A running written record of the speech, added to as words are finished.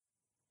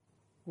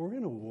We're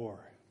in a war.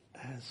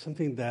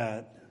 Something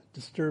that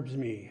disturbs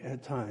me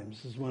at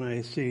times is when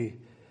I see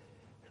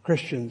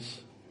Christians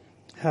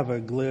have a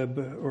glib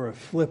or a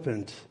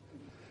flippant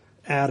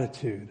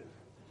attitude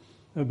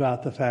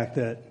about the fact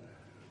that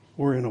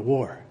we're in a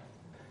war.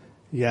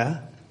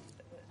 Yeah,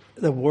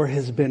 the war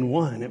has been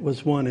won. It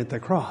was won at the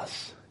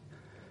cross.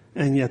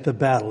 And yet the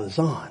battle is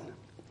on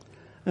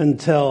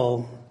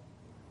until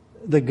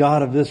the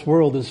God of this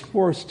world is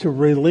forced to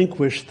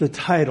relinquish the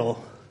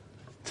title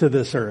to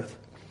this earth,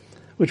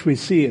 which we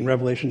see in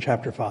Revelation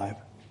chapter 5.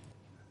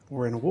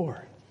 We're in a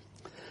war.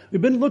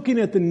 We've been looking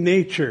at the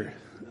nature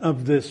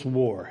of this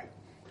war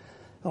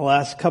the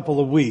last couple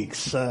of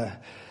weeks,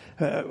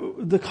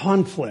 the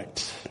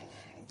conflict.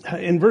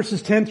 In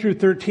verses 10 through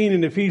 13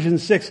 in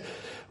Ephesians 6,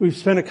 we've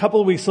spent a couple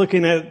of weeks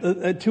looking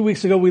at, 2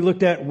 weeks ago we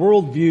looked at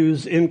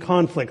worldviews in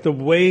conflict, the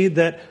way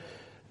that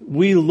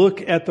we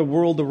look at the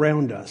world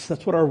around us.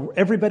 That's what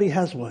everybody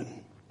has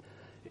one.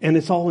 And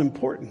it's all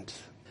important.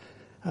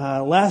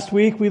 Last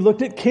week we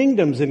looked at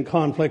kingdoms in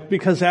conflict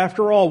because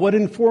after all, what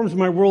informs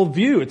my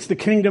worldview? It's the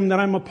kingdom that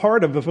I'm a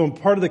part of. If I'm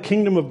part of the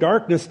kingdom of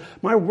darkness,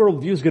 my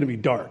worldview is going to be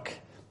dark.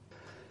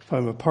 If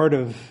I'm a part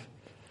of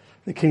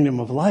the kingdom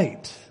of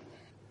light,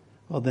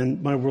 well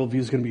then my worldview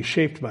is going to be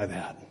shaped by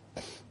that.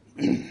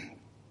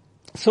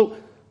 So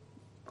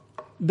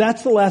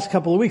that's the last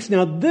couple of weeks.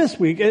 Now this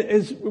week,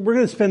 we're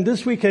going to spend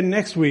this week and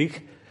next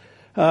week,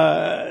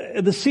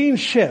 the scene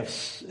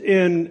shifts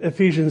in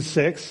Ephesians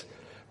 6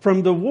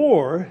 from the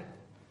war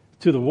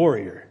to the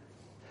warrior.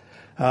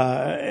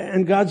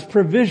 And God's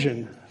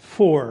provision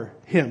for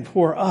him,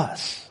 for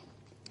us.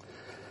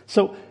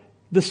 So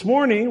this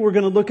morning, we're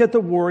going to look at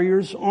the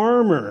warrior's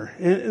armor.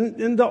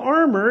 And the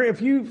armor,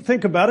 if you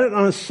think about it,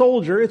 on a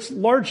soldier, it's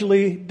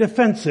largely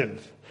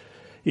defensive.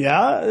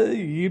 Yeah,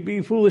 you'd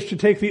be foolish to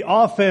take the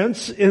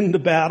offense in the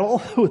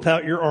battle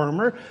without your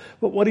armor.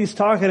 But what he's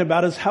talking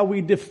about is how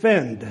we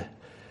defend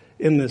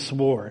in this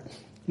war.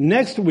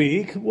 Next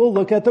week, we'll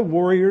look at the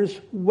warrior's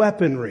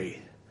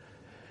weaponry.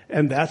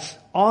 And that's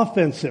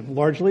offensive,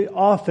 largely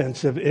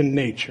offensive in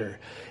nature.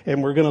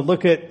 And we're going to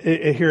look at,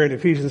 here in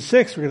Ephesians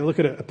 6, we're going to look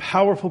at a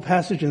powerful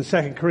passage in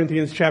 2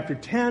 Corinthians chapter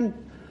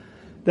 10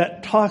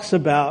 that talks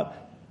about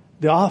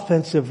the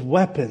offensive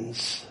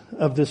weapons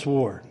of this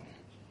war.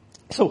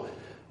 So,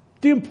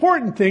 the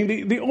important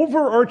thing, the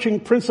overarching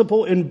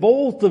principle in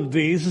both of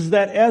these is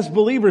that as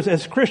believers,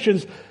 as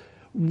Christians,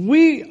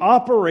 we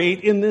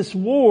operate in this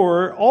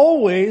war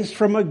always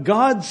from a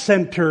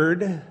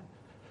God-centered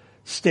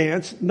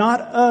stance, not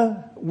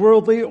a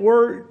worldly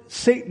or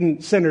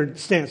Satan-centered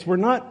stance. We're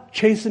not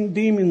chasing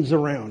demons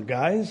around,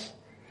 guys.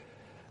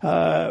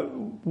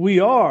 We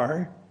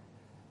are,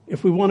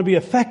 if we want to be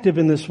effective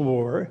in this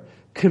war,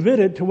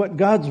 committed to what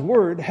God's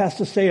Word has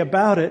to say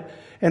about it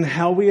and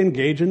how we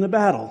engage in the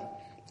battle.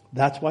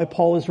 That's why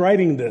Paul is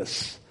writing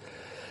this.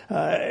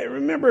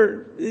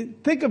 Remember,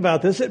 think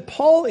about this.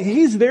 Paul,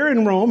 he's there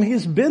in Rome.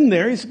 He's been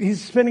there.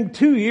 He's spending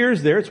 2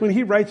 years there. It's when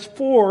he writes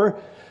 4,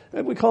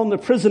 we call them the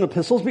prison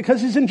epistles, because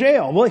he's in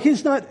jail. Well,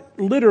 he's not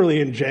literally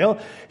in jail.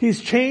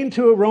 He's chained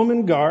to a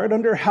Roman guard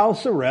under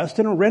house arrest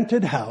in a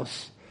rented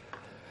house.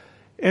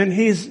 And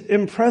he's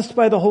impressed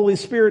by the Holy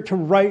Spirit to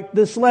write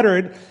this letter.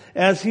 And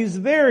as he's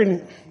there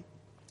and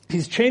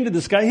he's chained to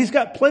this guy, he's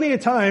got plenty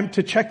of time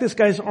to check this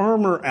guy's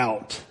armor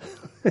out.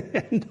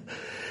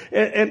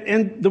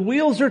 And the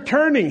wheels are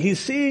turning. He's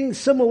seeing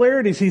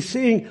similarities. He's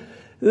seeing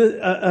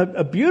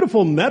a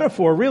beautiful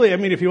metaphor, really. I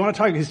mean, if you want to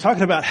talk, he's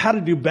talking about how to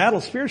do battle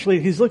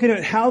spiritually. He's looking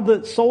at how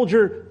the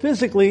soldier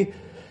physically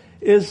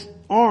is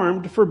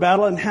armed for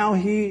battle and how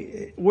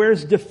he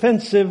wears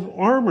defensive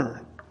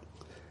armor.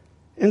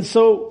 And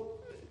so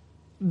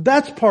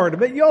that's part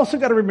of it. You also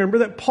got to remember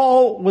that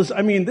Paul was,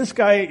 this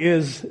guy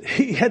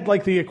he had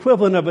like the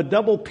equivalent of a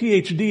double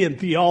PhD in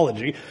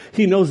theology.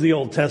 He knows the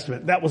Old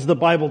Testament. That was the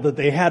Bible that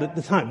they had at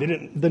the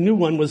time. The new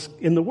one was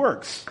in the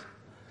works.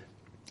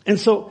 And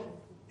so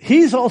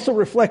he's also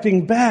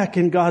reflecting back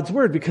in God's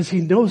Word because he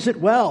knows it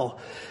well.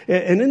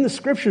 And in the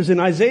scriptures, in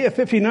Isaiah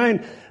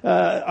 59,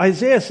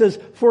 Isaiah says,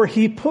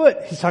 he's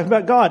talking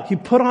about God, he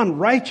put on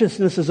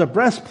righteousness as a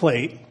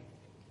breastplate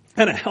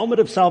and a helmet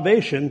of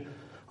salvation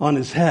on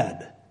his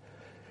head.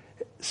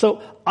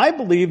 So I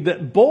believe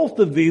that both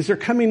of these are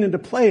coming into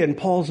play in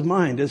Paul's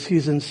mind as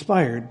he's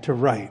inspired to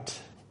write.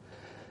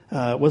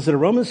 Was it a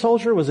Roman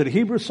soldier? Was it a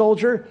Hebrew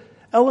soldier?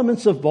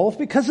 Elements of both,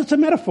 because it's a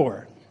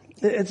metaphor.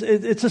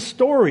 It's a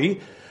story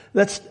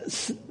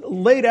that's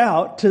laid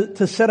out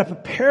to set up a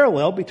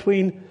parallel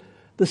between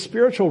the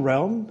spiritual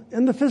realm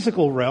and the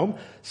physical realm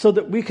so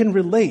that we can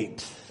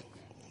relate.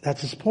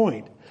 That's his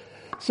point.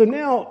 So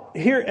now,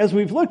 here, as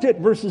we've looked at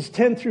verses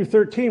 10 through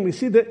 13, we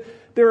see that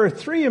there are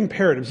 3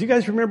 imperatives. You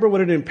guys remember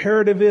what an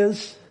imperative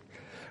is?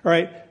 All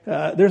right.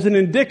 There's an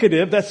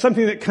indicative. That's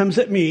something that comes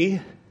at me.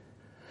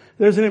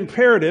 There's an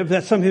imperative.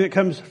 That's something that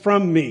comes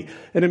from me.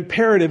 An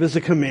imperative is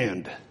a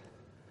command.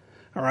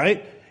 All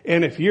right.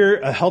 And if you're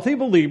a healthy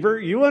believer,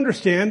 you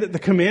understand that the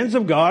commands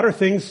of God are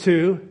things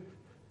to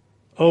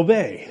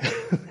obey.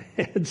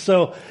 And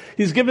so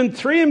he's given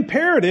 3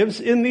 imperatives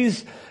in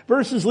these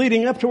verses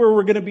leading up to where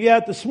we're going to be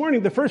at this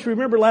morning. The first,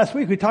 remember last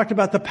week we talked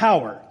about the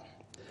power.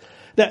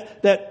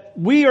 That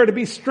we are to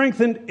be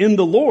strengthened in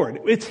the Lord.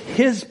 It's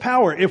His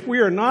power. If we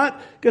are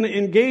not going to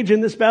engage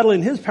in this battle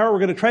in His power, we're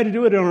going to try to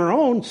do it on our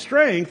own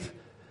strength,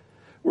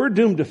 we're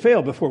doomed to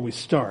fail before we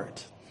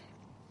start.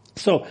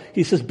 So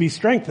he says, be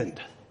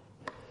strengthened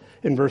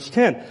in verse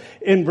 10.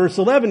 In verse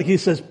 11, he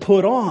says,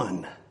 put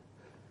on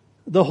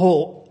the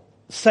whole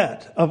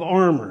set of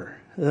armor.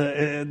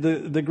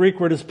 The Greek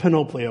word is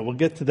panoplia. We'll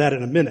get to that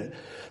in a minute.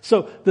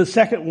 So the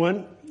second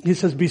one, he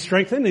says, be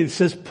strengthened. And he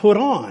says, put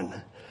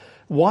on.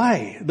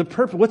 Why? The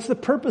purpose. What's the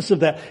purpose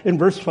of that? In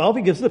verse 12,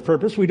 he gives the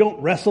purpose. We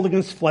don't wrestle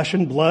against flesh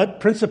and blood.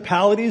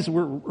 Principalities,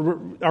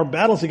 our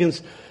battles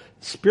against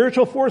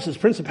spiritual forces,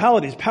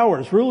 principalities,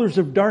 powers, rulers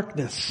of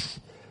darkness,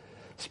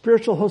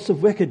 spiritual hosts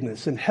of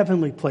wickedness in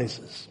heavenly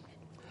places.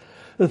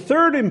 The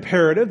third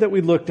imperative that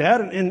we looked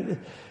at,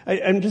 and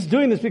I'm just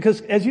doing this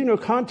because, as you know,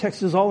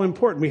 context is all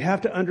important. We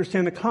have to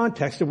understand the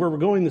context of where we're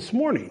going this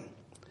morning.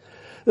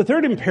 The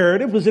third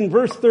imperative was in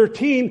verse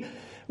 13,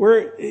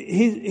 where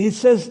he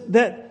says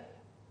that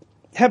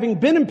having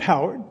been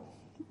empowered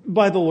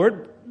by the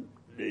Lord,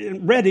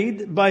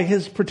 readied by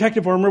His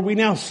protective armor, we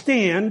now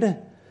stand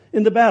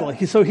in the battle.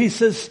 So he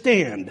says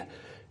stand.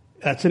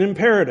 That's an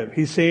imperative.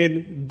 He's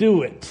saying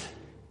do it.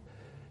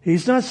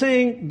 He's not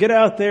saying get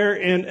out there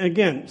and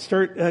again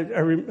start.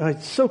 I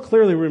so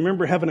clearly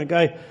remember having a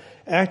guy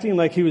acting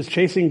like he was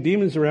chasing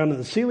demons around in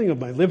the ceiling of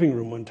my living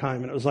room one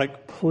time, and it was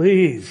like,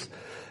 please,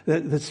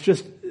 that's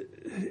just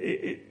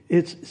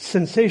it's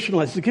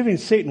sensationalized. It's giving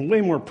Satan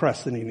way more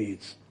press than he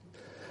needs.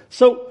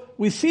 So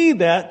we see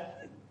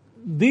that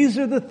these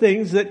are the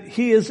things that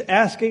he is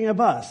asking of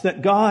us,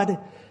 that God,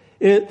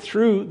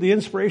 through the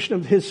inspiration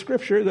of the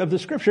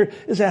scripture,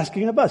 is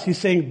asking of us. He's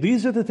saying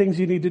these are the things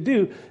you need to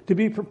do to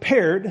be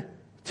prepared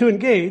to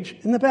engage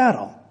in the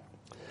battle.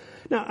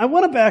 Now, I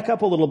want to back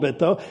up a little bit,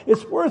 though.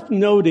 It's worth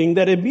noting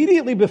that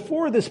immediately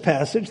before this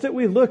passage that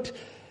we looked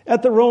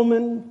at the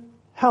Roman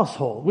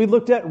household. We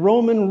looked at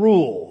Roman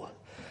rule.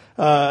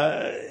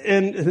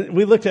 And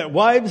we looked at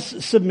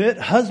wives submit,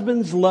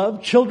 husbands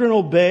love, children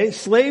obey,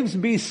 slaves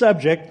be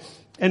subject,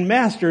 and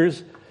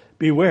masters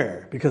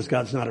beware, because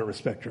God's not a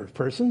respecter of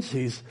persons.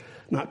 He's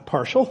not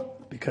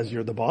partial because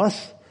you're the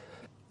boss.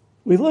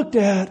 We looked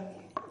at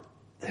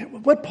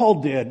what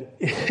Paul did.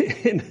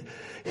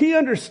 He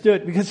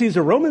understood, because he's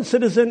a Roman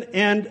citizen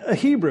and a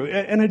Hebrew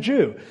and a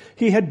Jew.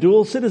 He had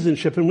dual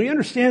citizenship. And we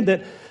understand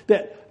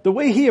that the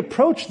way he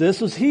approached this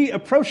was he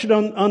approached it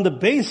on the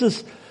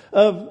basis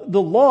of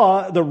the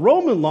law, the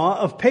Roman law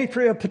of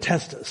patria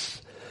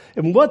potestas.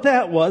 And what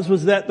that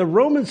was that the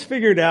Romans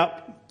figured out,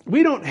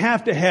 we don't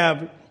have to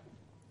have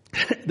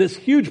this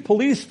huge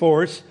police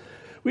force.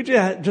 We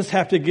just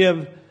have to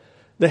give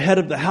the head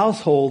of the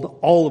household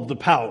all of the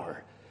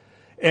power.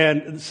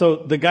 And so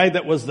the guy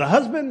that was the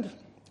husband,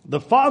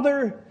 the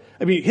father,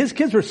 his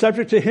kids were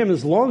subject to him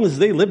as long as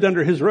they lived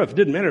under his roof. It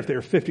didn't matter if they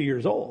were 50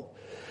 years old.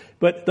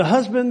 But the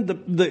husband,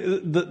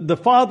 the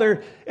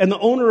father, and the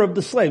owner of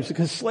the slaves,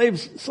 because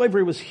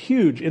slavery was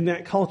huge in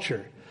that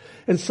culture.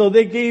 And so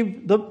they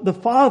gave the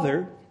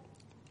father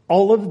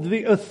all of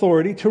the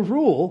authority to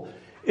rule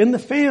in the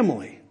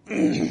family.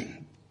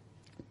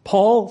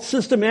 Paul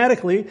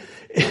systematically,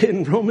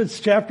 in Romans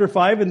chapter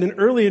 5 and then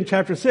early in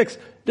chapter 6,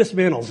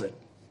 dismantles it.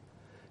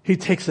 He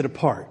takes it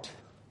apart.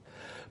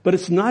 But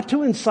it's not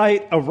to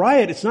incite a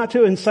riot. It's not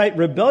to incite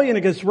rebellion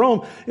against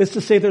Rome. It's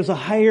to say there's a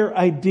higher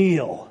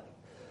ideal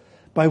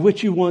by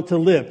which you want to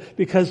live.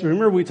 Because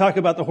remember, we talk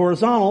about the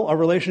horizontal, our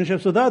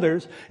relationships with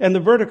others, and the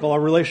vertical, our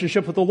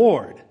relationship with the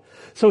Lord.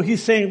 So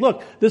he's saying,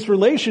 look, this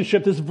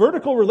relationship, this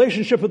vertical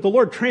relationship with the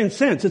Lord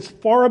transcends. It's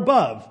far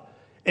above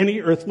any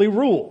earthly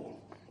rule.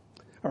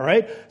 All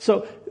right?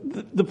 So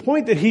the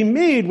point that he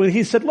made when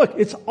he said, look,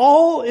 it's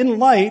all in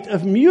light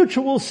of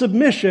mutual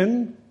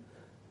submission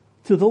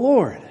to the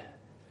Lord.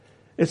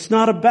 It's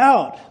not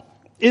about,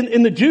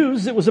 in the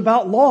Jews, it was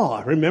about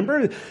law.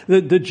 Remember?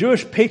 The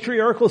Jewish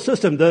patriarchal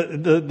system.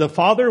 The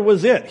father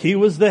was it. He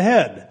was the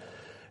head.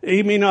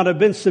 He may not have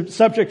been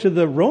subject to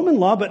the Roman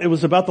law, but it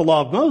was about the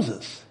law of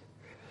Moses.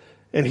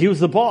 And he was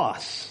the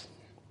boss.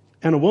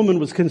 And a woman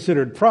was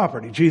considered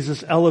property.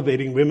 Jesus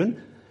elevating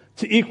women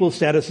to equal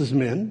status as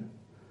men.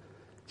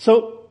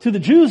 So to the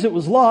Jews it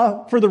was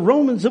law. For the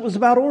Romans it was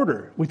about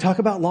order. We talk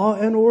about law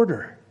and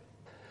order.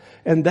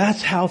 And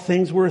that's how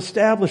things were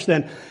established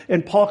then.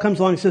 And Paul comes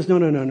along and says,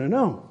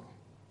 no.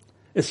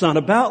 It's not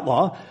about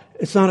law.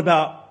 It's not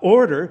about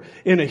order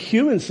in a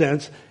human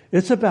sense.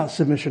 It's about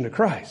submission to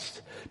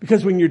Christ.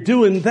 Because when you're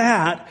doing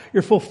that,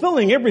 you're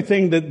fulfilling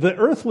everything that the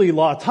earthly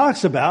law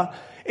talks about,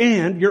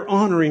 and you're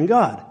honoring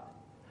God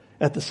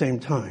at the same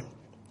time.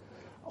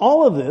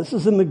 All of this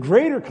is in the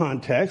greater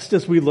context,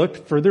 as we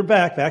looked further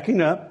back,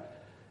 backing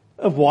up,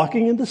 of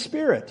walking in the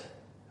Spirit.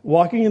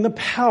 Walking in the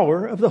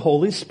power of the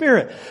Holy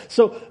Spirit.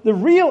 So the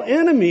real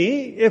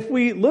enemy, if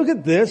we look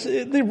at this,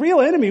 the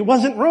real enemy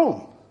wasn't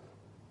Rome.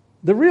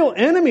 The real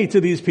enemy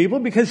to these people,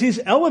 because he's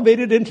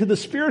elevated into the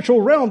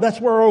spiritual realm, that's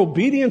where our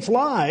obedience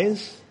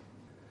lies.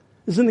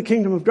 is in the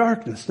kingdom of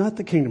darkness, not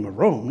the kingdom of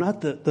Rome,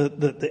 not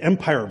the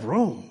empire of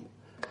Rome.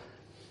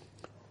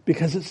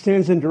 Because it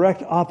stands in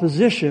direct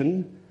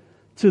opposition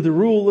to the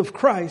rule of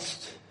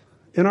Christ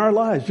in our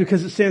lives,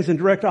 because it stands in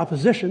direct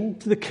opposition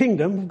to the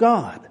kingdom of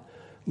God.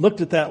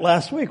 Looked at that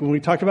last week when we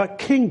talked about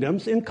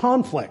kingdoms in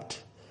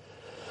conflict.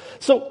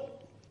 So,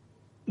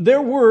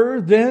 there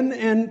were then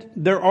and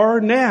there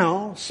are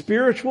now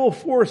spiritual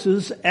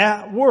forces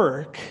at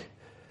work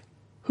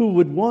who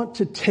would want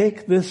to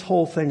take this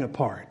whole thing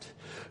apart,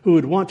 who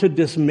would want to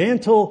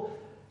dismantle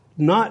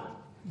not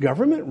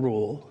government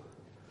rule,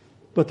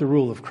 but the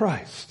rule of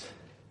Christ.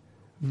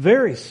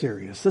 Very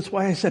serious. That's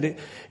why I said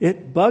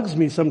it bugs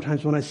me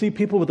sometimes when I see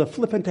people with a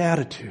flippant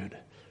attitude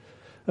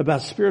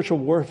about spiritual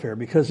warfare,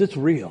 because it's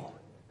real.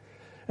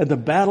 And the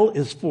battle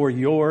is for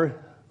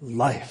your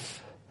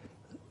life.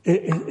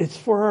 It's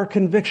for our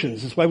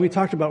convictions. That's why we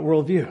talked about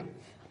worldview.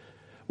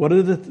 What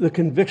are the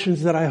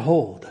convictions that I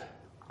hold?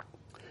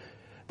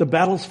 The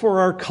battle's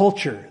for our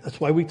culture. That's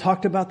why we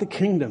talked about the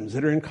kingdoms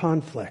that are in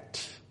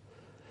conflict.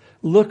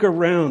 Look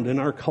around in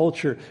our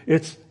culture.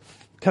 It's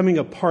coming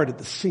apart at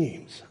the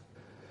seams.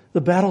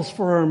 The battle's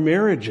for our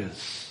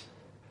marriages.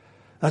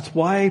 That's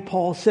why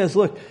Paul says,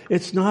 look,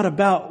 it's not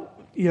about,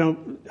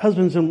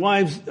 husbands and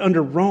wives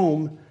under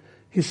Rome.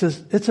 He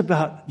says, it's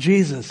about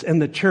Jesus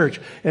and the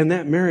church, and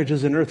that marriage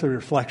is an earthly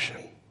reflection.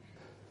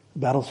 The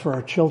battle's for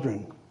our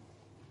children,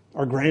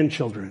 our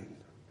grandchildren,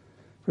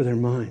 for their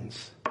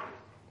minds.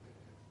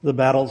 The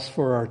battle's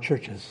for our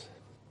churches.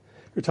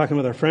 We were talking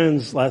with our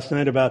friends last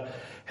night about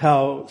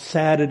how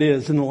sad it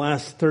is in the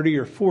last 30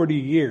 or 40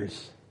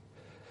 years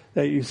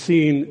that you've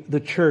seen the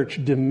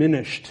church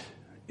diminished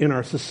in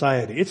our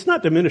society. It's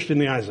not diminished in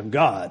the eyes of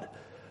God,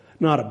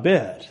 not a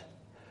bit.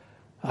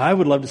 I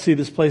would love to see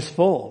this place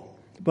full,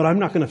 but I'm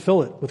not going to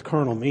fill it with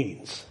carnal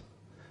means.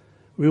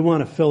 We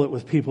want to fill it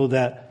with people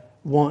that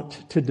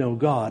want to know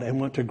God and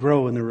want to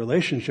grow in their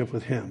relationship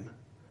with Him.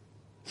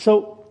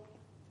 So,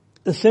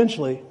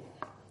 essentially,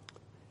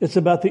 it's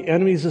about the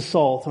enemy's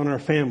assault on our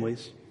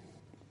families,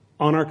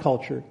 on our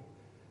culture,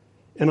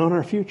 and on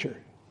our future.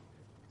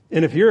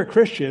 And if you're a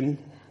Christian,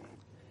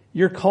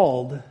 you're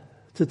called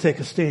to take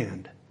a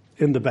stand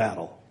in the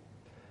battle.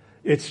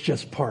 It's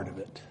just part of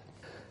it.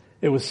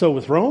 It was so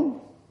with Rome.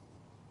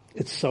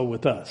 It's so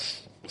with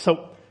us.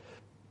 So,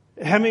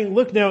 having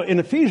looked now in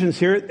Ephesians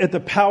here at the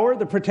power,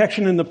 the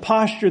protection, and the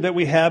posture that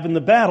we have in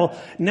the battle,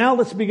 now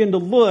let's begin to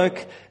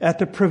look at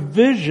the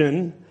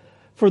provision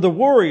for the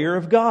warrior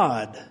of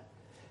God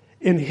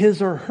in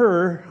his or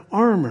her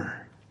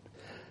armor.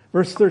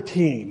 Verse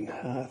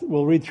 13,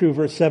 we'll read through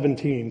verse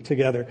 17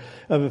 together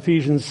of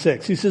Ephesians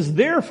 6. He says,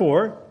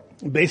 therefore,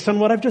 based on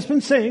what I've just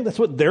been saying, that's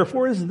what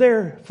therefore is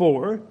there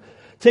for,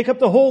 take up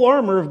the whole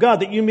armor of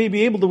God that you may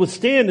be able to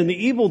withstand in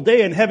the evil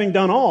day, and having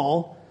done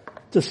all,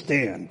 to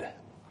stand.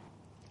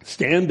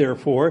 Stand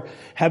therefore,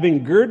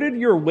 having girded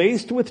your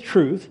waist with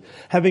truth,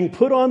 having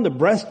put on the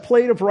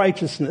breastplate of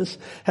righteousness,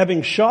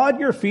 having shod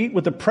your feet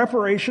with the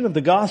preparation of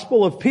the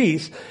gospel of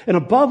peace, and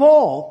above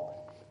all,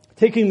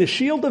 taking the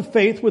shield of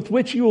faith with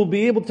which you will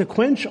be able to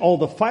quench all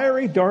the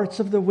fiery darts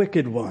of the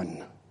wicked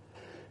one,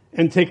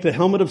 and take the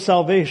helmet of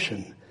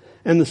salvation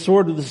and the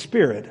sword of the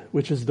Spirit,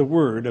 which is the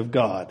word of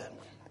God.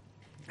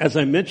 As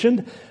I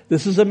mentioned,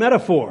 this is a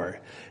metaphor.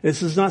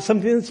 This is not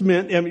something that's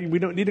meant, we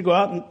don't need to go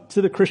out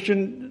to the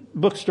Christian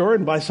bookstore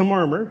and buy some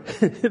armor,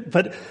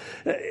 but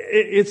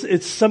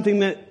it's something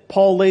that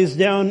Paul lays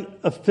down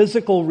a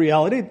physical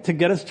reality to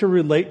get us to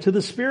relate to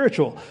the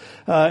spiritual.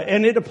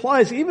 And it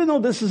applies, even though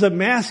this is a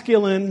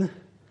masculine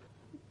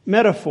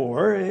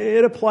metaphor,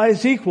 it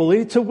applies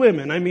equally to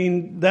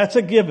women. That's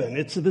a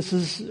given.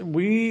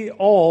 We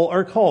all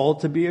are called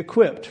to be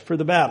equipped for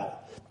the battle.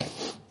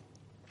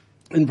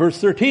 In verse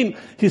 13,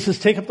 he says,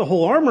 take up the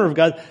whole armor of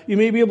God, you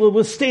may be able to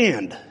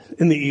withstand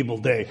in the evil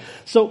day.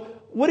 So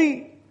what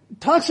he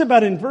talks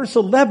about in verse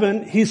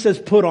 11, he says,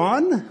 put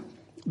on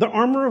the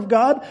armor of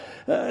God.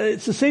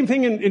 It's the same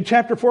thing in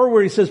chapter 4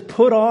 where he says,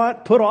 put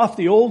off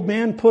the old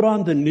man, put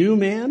on the new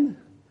man.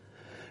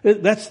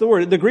 That's the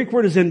word. The Greek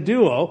word is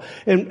enduo,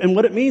 and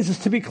what it means is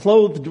to be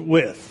clothed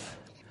with.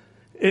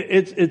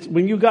 It's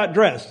when you got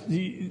dressed,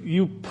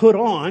 you put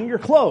on your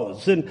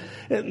clothes,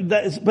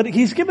 but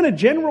he's given a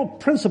general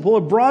principle,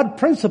 a broad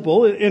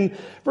principle in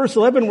verse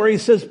 11 where he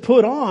says,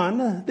 put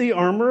on the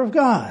armor of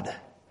God.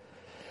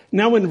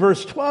 Now in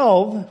verse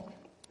 12,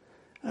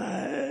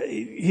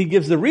 he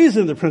gives the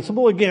reason of the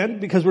principle, again,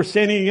 because we're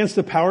standing against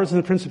the powers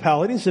and the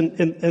principalities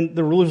and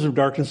the rulers of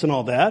darkness and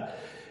all that.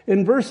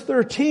 In verse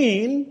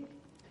 13,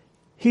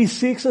 he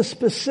seeks a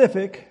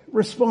specific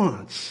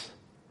response.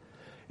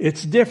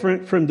 It's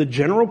different from the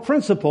general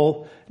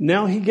principle.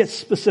 Now he gets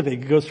specific.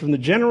 He goes from the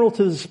general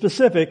to the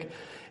specific,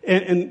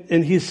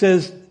 and he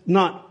says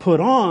not put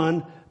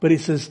on, but he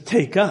says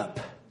take up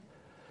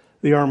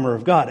the armor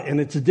of God. And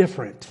it's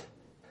different.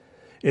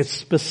 It's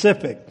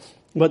specific.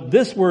 What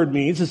this word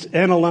means is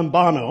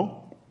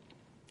analambano.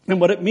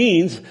 And what it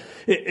means,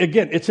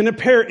 again, it's an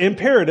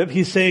imperative.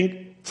 He's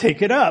saying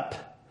take it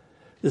up.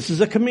 This is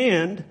a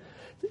command.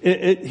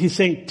 He's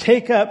saying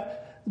take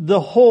up the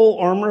whole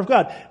armor of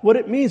God. What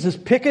it means is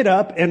pick it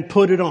up and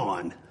put it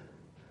on,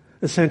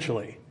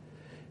 essentially.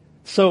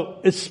 So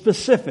it's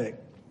specific.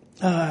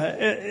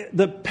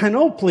 The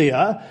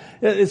panoplia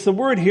is the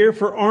word here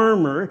for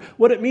armor.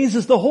 What it means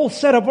is the whole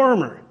set of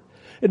armor.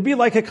 It'd be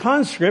like a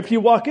conscript. You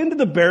walk into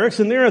the barracks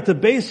and there at the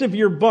base of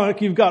your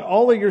bunk, you've got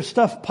all of your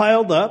stuff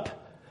piled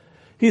up.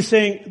 He's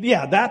saying,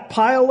 yeah, that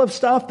pile of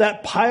stuff,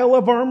 that pile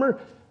of armor,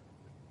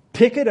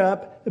 pick it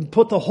up and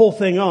put the whole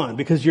thing on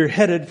because you're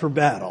headed for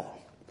battle.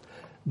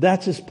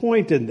 That's his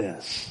point in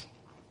this.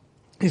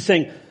 He's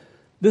saying,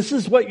 this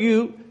is what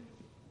you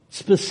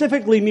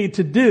specifically need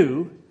to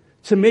do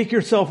to make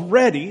yourself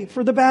ready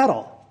for the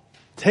battle.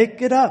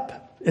 Take it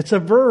up. It's a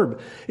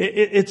verb.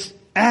 It's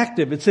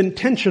active. It's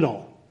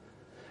intentional.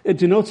 It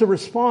denotes a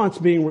response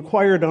being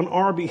required on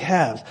our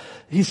behalf.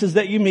 He says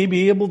that you may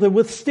be able to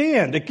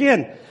withstand.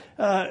 Again,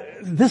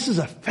 this is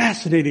a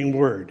fascinating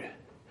word.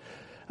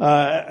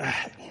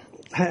 I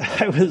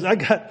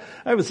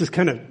was just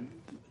kind of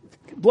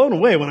blown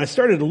away when I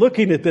started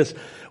looking at this.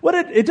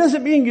 It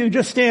doesn't mean you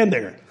just stand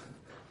there.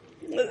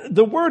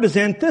 The word is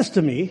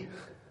anthistemi.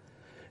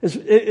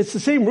 It's the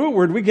same root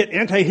word we get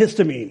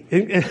antihistamine.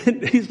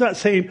 And he's not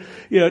saying,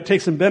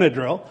 take some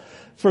Benadryl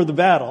for the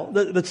battle.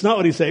 That's not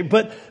what he's saying.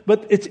 But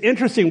it's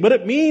interesting. What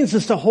it means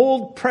is to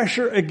hold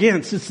pressure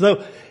against. It's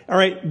though, all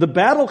right, the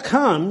battle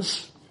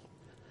comes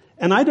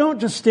and I don't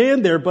just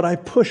stand there, but I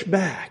push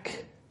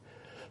back.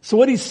 So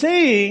what he's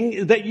saying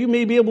is that you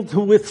may be able to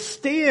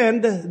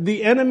withstand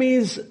the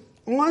enemy's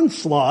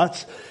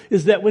onslaughts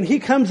is that when he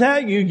comes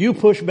at you, you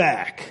push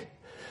back.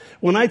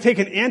 When I take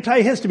an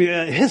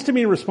antihistamine, a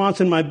histamine response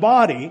in my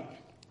body,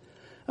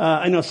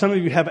 I know some of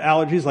you have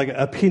allergies like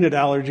a peanut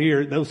allergy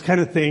or those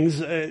kind of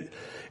things. And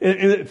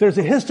if there's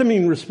a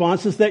histamine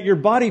response, it's that your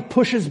body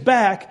pushes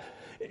back.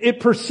 It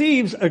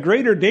perceives a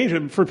greater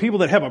danger for people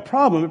that have a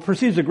problem. It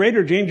perceives a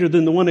greater danger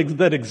than the one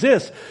that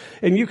exists.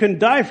 And you can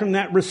die from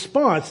that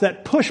response,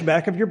 that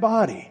pushback of your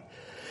body.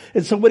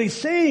 And so what he's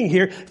saying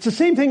here, it's the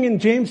same thing in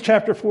James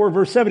chapter 4,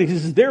 verse 7. He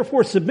says,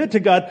 therefore submit to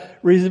God,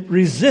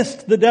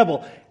 resist the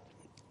devil.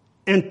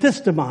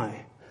 Anthistemi,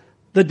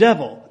 the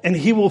devil, and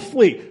he will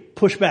flee.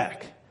 Push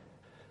back.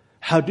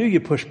 How do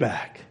you push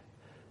back?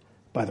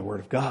 By the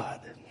word of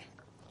God.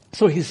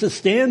 So he says,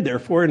 stand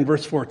therefore in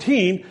verse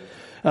 14,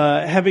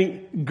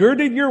 having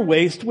girded your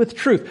waist with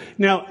truth.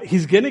 Now,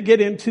 he's going to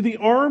get into the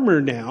armor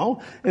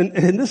now,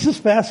 and this is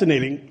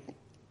fascinating.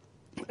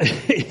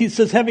 He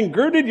says, having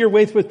girded your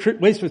waist with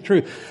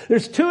truth.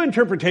 There's two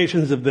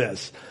interpretations of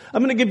this.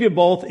 I'm going to give you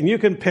both, and you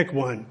can pick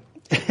one.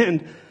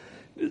 And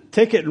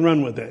take it and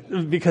run with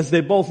it, because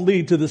they both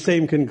lead to the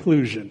same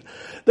conclusion.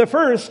 The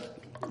first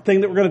thing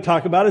that we're going to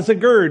talk about is a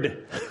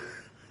gird.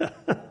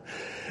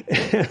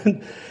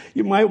 And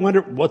you might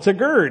wonder, what's a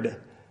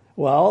gird?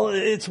 Well,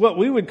 it's what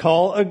we would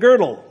call a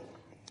girdle.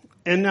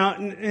 And now,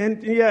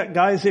 yeah,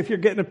 guys, if you're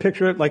getting a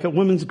picture of like a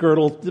woman's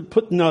girdle,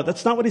 no,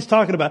 that's not what he's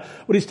talking about.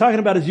 What he's talking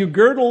about is you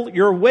girdle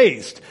your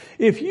waist.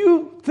 If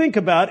you think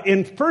about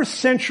in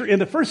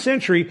the first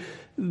century,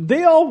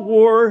 they all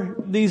wore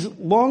these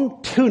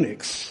long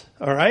tunics.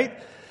 All right?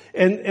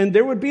 And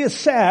there would be a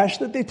sash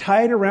that they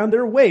tied around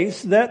their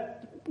waist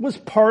that was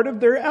part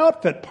of their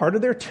outfit, part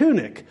of their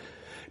tunic.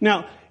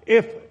 Now,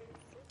 if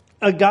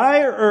a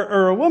guy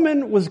or a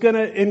woman was going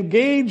to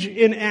engage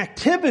in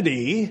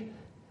activity,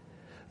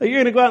 you're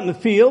going to go out in the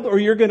field or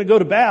you're going to go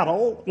to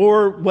battle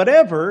or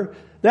whatever,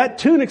 that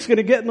tunic's going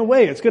to get in the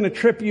way. It's going to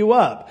trip you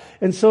up.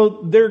 And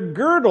so their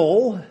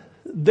girdle,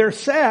 their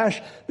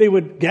sash, they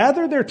would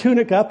gather their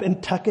tunic up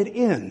and tuck it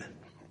in.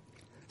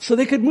 So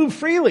they could move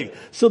freely.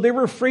 So they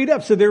were freed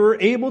up. So they were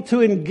able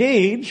to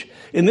engage,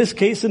 in this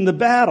case, in the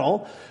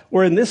battle,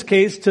 or in this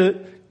case,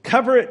 to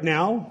cover it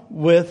now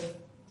with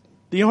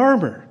the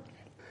armor.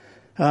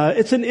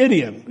 It's an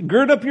idiom.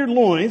 Gird up your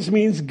loins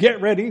means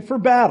get ready for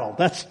battle.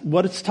 That's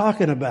what it's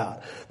talking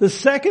about. The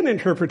second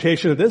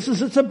interpretation of this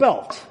is it's a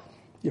belt.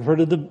 You've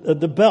heard of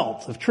the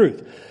belt of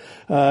truth.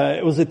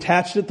 It was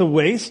attached at the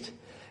waist,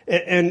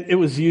 and it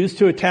was used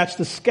to attach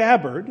the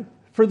scabbard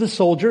for the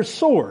soldier's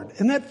sword.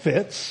 And that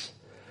fits.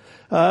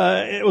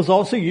 It was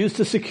also used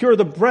to secure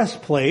the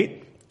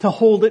breastplate to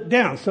hold it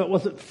down so it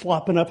wasn't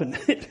flopping up and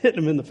hitting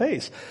him in the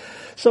face.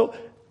 So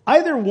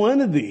either one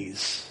of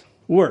these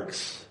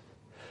works.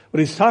 What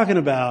he's talking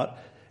about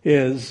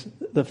is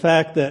the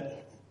fact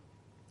that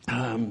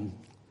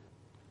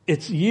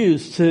it's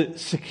used to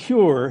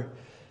secure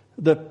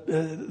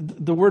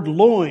the word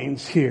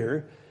loins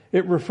here.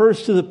 It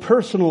refers to the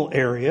personal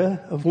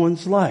area of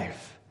one's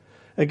life.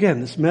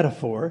 Again, this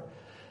metaphor,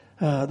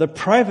 the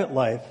private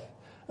life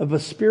of a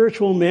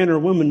spiritual man or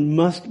woman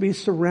must be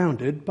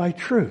surrounded by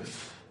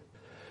truth.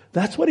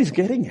 That's what he's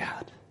getting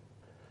at.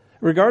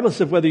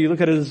 Regardless of whether you look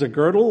at it as a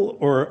girdle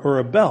or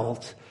a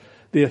belt,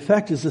 the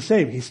effect is the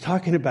same. He's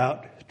talking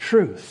about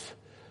truth,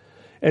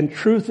 and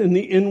truth in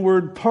the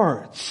inward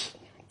parts.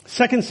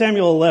 2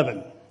 Samuel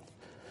 11,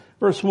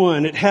 verse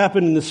 1, it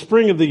happened in the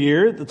spring of the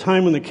year, at the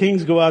time when the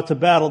kings go out to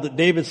battle, that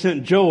David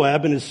sent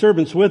Joab and his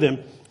servants with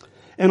him,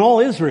 and all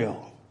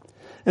Israel.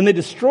 And they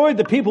destroyed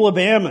the people of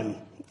Ammon,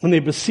 when they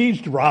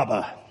besieged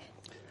Rabbah.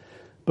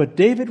 But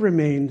David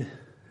remained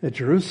at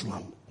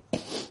Jerusalem.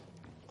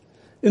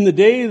 In the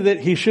day that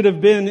he should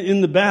have been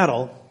in the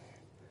battle,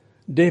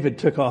 David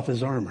took off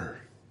his armor.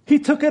 He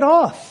took it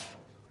off.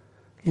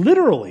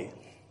 Literally.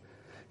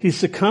 He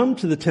succumbed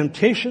to the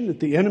temptation that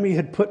the enemy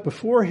had put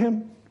before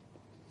him.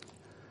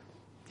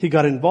 He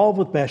got involved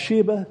with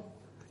Bathsheba,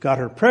 got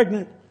her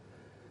pregnant,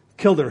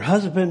 killed her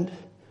husband,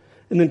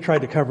 and then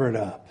tried to cover it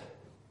up.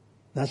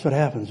 That's what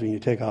happens when you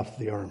take off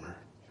the armor.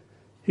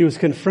 He was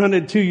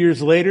confronted 2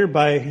 years later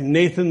by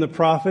Nathan the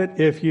prophet.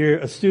 If you're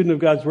a student of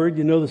God's Word,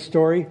 you know the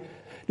story.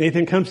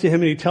 Nathan comes to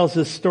him and he tells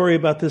this story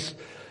about this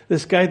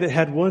guy that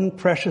had one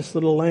precious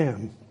little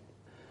lamb.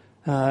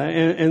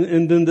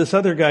 And then this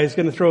other guy is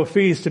going to throw a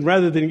feast, and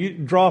rather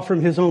than draw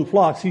from his own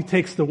flocks, he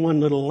takes the one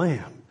little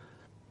lamb.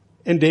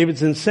 And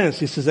David's incensed.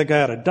 He says, that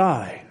guy ought to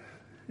die.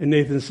 And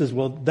Nathan says,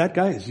 well, that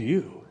guy is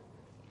you.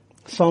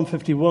 Psalm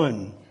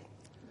 51,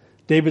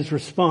 David's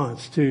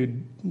response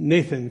to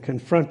Nathan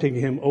confronting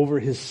him over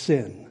his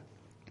sin.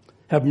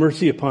 Have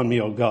mercy upon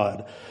me, O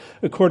God,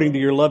 according to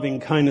your loving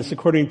kindness,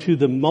 according to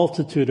the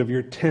multitude of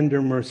your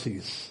tender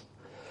mercies.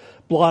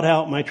 Blot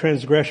out my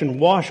transgression,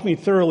 wash me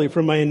thoroughly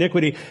from my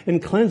iniquity,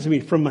 and cleanse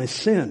me from my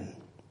sin.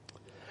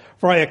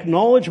 For I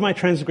acknowledge my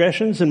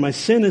transgressions, and my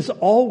sin is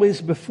always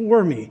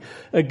before me.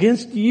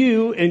 Against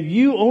you and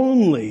you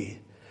only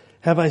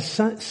have I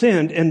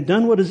sinned and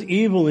done what is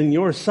evil in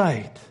your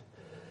sight,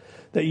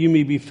 that you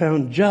may be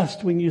found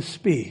just when you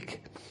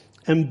speak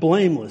and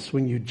blameless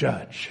when you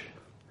judge.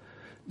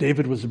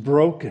 David was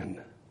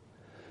broken.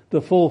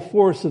 The full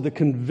force of the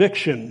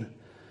conviction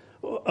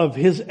of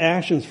his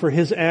actions, for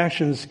his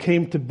actions,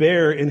 came to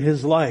bear in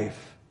his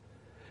life.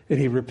 And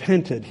he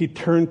repented. He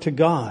turned to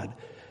God,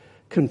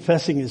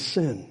 confessing his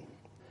sin.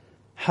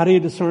 How do you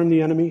disarm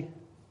the enemy?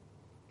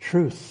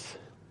 Truth.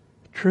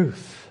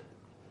 Truth.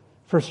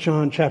 1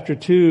 John chapter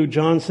 2,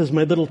 John says,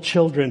 my little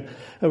children.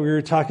 We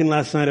were talking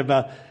last night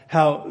about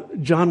how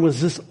John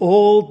was this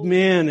old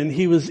man and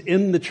he was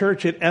in the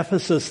church at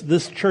Ephesus,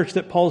 this church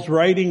that Paul's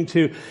writing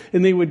to,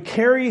 and they would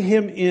carry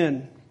him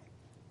in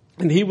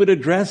and he would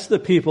address the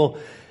people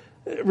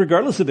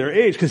regardless of their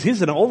age, because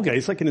he's an old guy,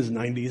 he's like in his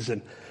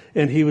 90s,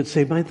 and he would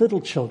say, my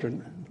little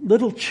children,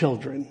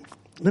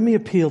 let me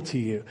appeal to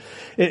you.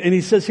 And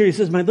he says here,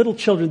 my little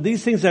children,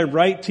 these things I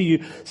write to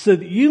you so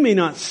that you may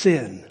not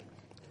sin.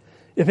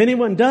 If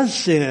anyone does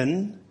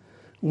sin,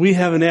 we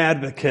have an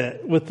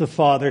advocate with the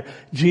Father,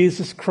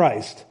 Jesus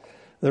Christ,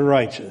 the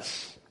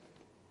righteous.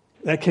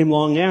 That came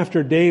long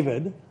after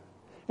David,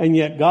 and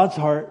yet God's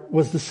heart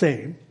was the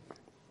same.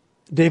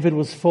 David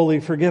was fully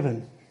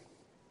forgiven.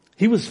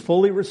 He was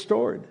fully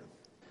restored.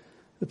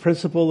 The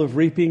principle of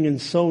reaping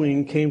and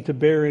sowing came to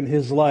bear in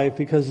his life,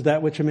 because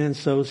that which a man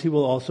sows, he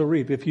will also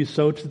reap. If you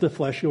sow to the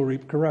flesh, you'll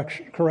reap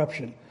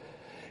corruption.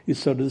 You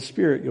sow to the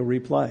Spirit, you'll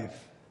reap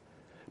life.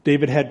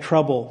 David had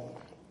trouble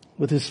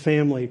with his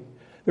family.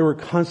 There were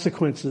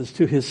consequences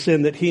to his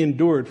sin that he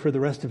endured for the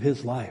rest of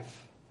his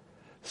life.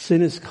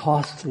 Sin is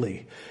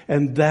costly,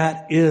 and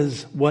that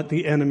is what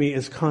the enemy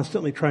is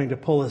constantly trying to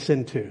pull us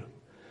into.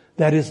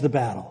 That is the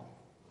battle.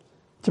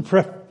 To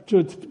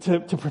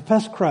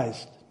profess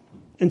Christ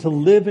and to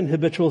live in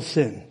habitual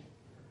sin,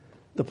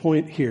 the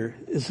point here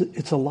is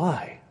it's a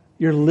lie.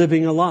 You're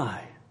living a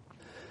lie.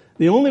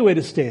 The only way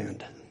to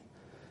stand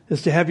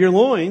is to have your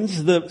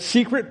loins, the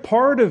secret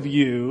part of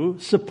you,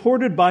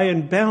 supported by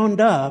and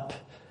bound up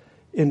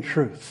in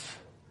truth.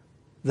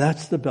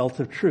 That's the belt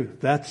of truth.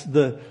 That's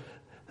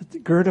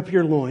gird up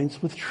your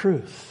loins with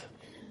truth.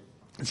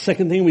 The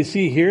second thing we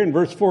see here in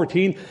verse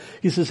 14,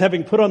 he says,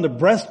 having put on the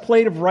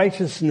breastplate of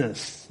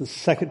righteousness, the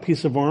second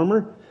piece of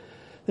armor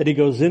that he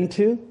goes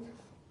into.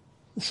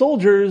 The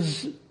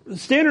soldiers,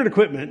 standard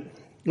equipment,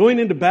 going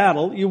into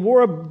battle, you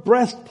wore a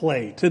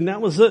breastplate, and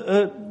that was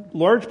a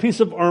large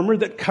piece of armor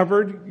that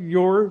covered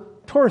your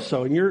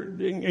torso and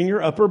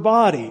your upper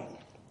body.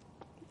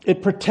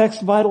 It protects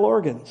vital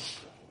organs.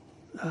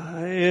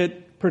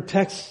 It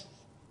protects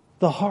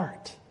the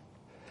heart.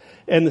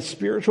 And the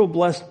spiritual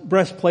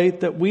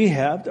breastplate that we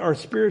have, our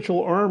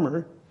spiritual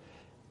armor,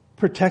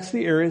 protects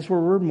the areas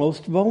where we're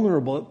most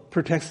vulnerable. It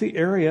protects the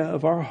area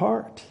of our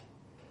heart.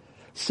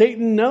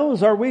 Satan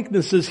knows our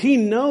weaknesses. He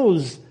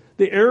knows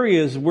the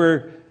areas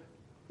where,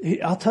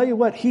 I'll tell you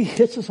what, he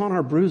hits us on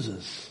our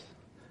bruises.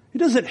 He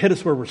doesn't hit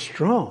us where we're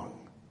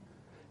strong.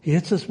 He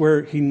hits us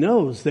where he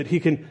knows that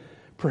he can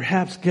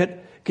perhaps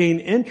gain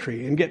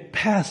entry and get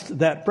past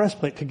that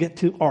breastplate to get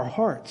to our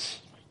hearts,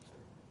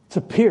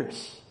 to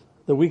pierce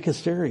the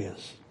weakest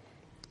areas.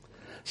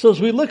 So as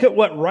we look at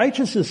what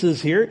righteousness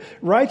is here,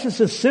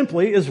 righteousness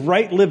simply is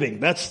right living.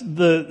 That's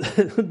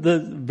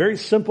the very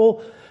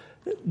simple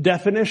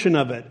definition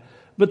of it.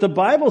 But the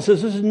Bible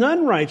says there's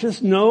none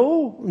righteous,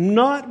 no,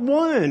 not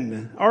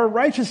one. Our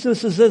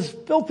righteousness is as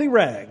filthy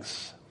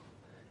rags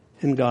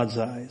in God's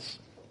eyes.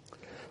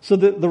 So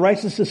the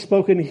righteousness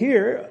spoken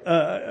here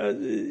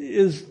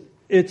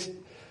it's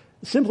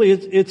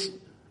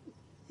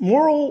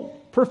moral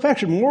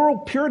perfection, moral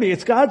purity.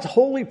 It's God's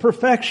holy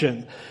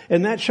perfection.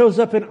 And that shows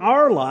up in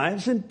our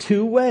lives in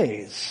two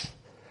ways.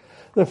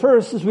 The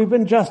first is we've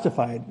been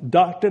justified.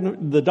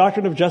 The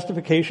doctrine of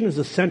justification is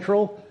a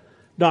central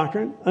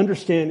doctrine,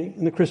 understanding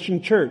in the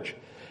Christian church.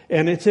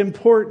 And it's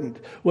important.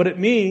 What it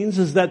means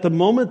is that the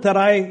moment that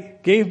I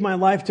gave my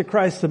life to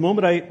Christ, the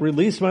moment I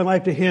released my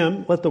life to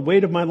Him, let the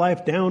weight of my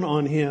life down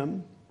on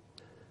Him,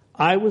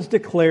 I was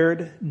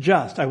declared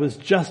just. I was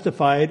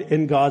justified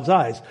in God's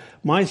eyes.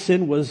 My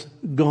sin was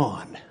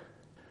gone,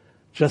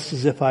 just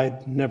as if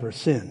I'd never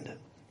sinned.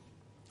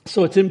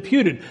 So it's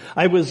imputed.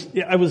 I was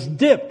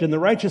dipped in the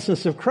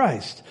righteousness of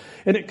Christ.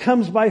 And it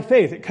comes by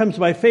faith. It comes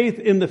by faith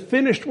in the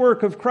finished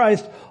work of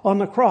Christ on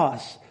the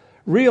cross,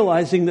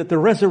 realizing that the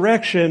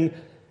resurrection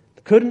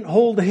couldn't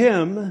hold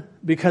Him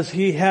because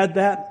He had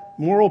that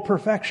moral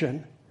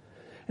perfection.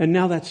 And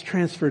now that's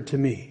transferred to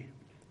me.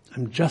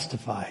 I'm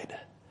justified.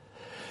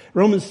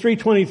 Romans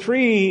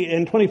 3:23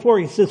 and 24,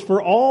 he says,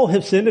 "For all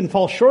have sinned and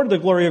fall short of the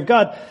glory of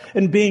God,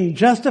 and being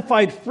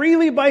justified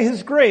freely by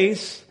His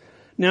grace,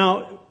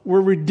 now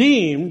we're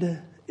redeemed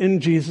in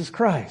Jesus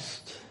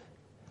Christ."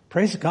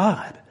 Praise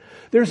God.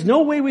 There's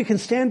no way we can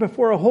stand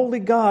before a holy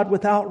God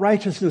without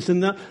righteousness.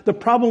 And the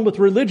problem with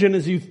religion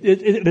is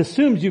it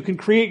assumes you can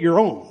create your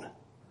own.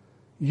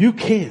 You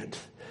can't.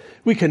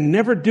 We can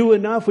never do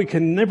enough. We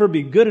can never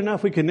be good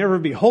enough. We can never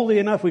be holy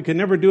enough. We can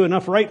never do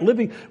enough right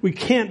living. We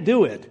can't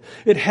do it.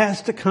 It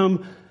has to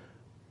come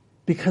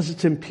because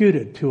it's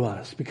imputed to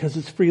us, because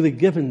it's freely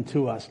given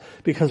to us,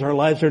 because our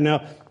lives are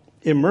now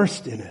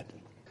immersed in it.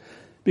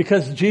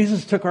 Because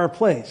Jesus took our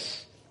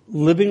place,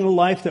 living the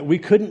life that we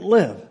couldn't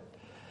live,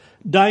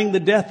 dying the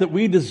death that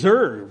we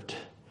deserved.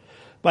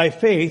 By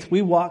faith,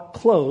 we walk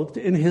clothed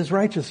in His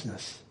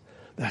righteousness.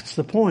 That's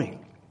the point.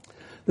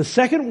 The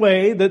second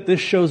way that this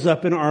shows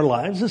up in our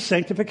lives is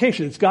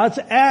sanctification. It's God's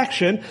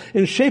action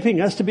in shaping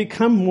us to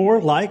become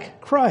more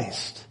like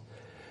Christ.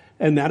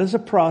 And that is a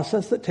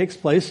process that takes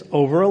place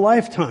over a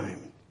lifetime.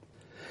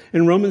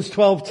 In Romans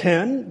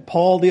 12:10,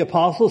 Paul the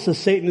apostle says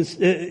Satan is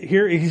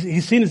here,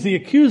 he's seen as the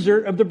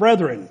accuser of the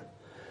brethren.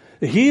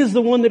 He is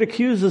the one that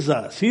accuses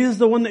us. He is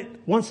the one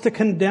that wants to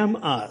condemn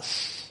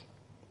us.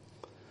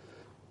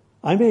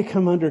 I may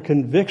come under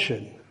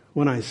conviction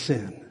when I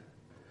sin,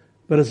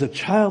 but as a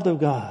child of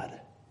God,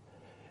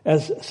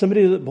 as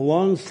somebody that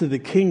belongs to the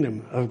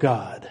kingdom of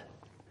God,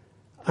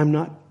 I'm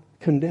not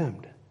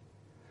condemned.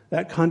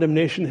 That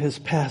condemnation has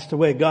passed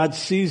away. God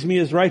sees me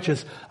as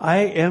righteous. I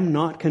am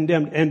not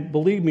condemned. And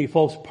believe me,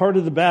 folks, part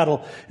of the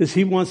battle is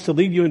He wants to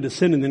lead you into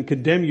sin and then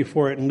condemn you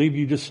for it and leave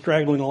you just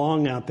straggling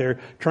along out there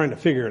trying to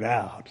figure it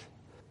out.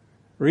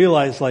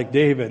 Realize, like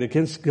David,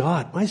 against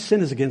God. My sin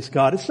is against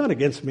God. It's not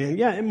against man.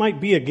 Yeah, it might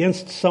be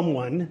against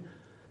someone,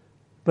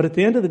 but at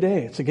the end of the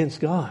day, it's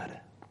against God.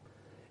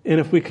 And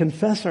if we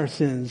confess our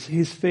sins,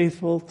 He's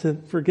faithful to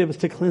forgive us,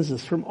 to cleanse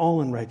us from all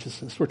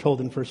unrighteousness. We're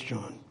told in 1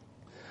 John.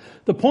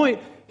 The point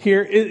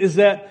here is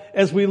that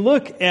as we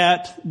look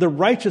at the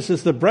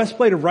righteousness, the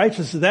breastplate of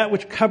righteousness, that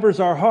which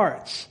covers our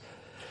hearts,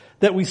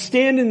 that we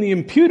stand in the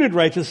imputed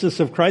righteousness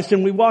of Christ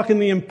and we walk in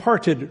the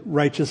imparted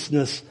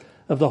righteousness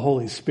of the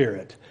Holy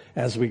Spirit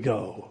as we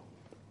go.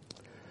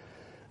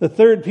 The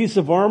third piece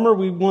of armor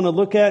we want to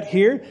look at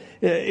here,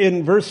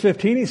 in verse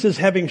 15, he says,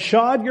 having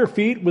shod your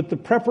feet with the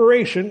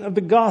preparation of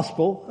the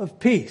gospel of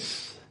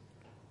peace.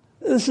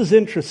 This is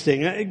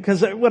interesting,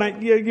 because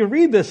when you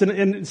read this, and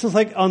it's just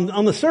like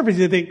on the surface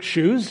you think,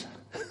 shoes?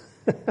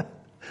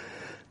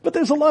 But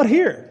there's a lot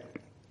here.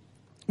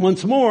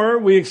 Once more,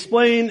 we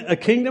explain a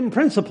kingdom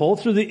principle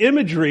through the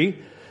imagery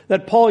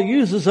that Paul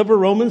uses of a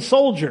Roman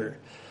soldier.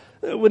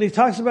 When he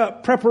talks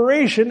about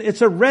preparation,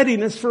 it's a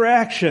readiness for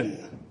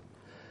action.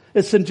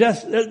 It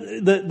suggests,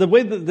 the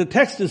way that the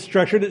text is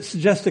structured, it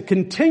suggests a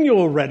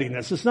continual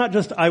readiness. It's not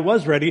just I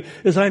was ready,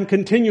 it's I'm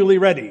continually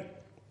ready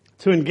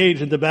to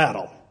engage in the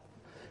battle.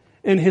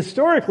 And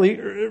historically,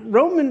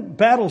 Roman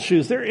battle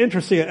shoes, they're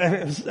interesting.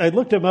 I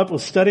looked them up,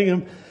 was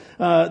studying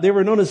them. They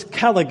were known as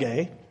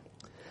caligae.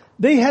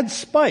 They had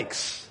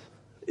spikes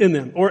in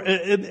them,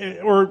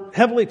 or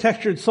heavily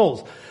textured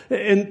soles.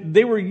 And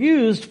they were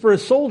used for a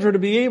soldier to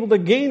be able to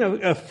gain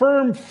a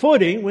firm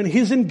footing when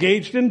he's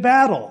engaged in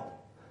battle.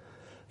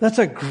 That's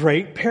a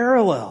great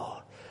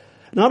parallel.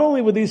 Not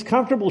only would these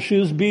comfortable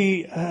shoes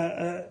be,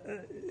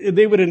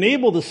 they would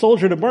enable the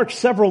soldier to march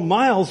several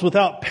miles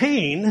without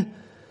pain,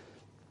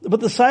 but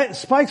the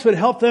spikes would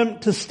help them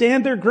to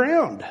stand their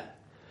ground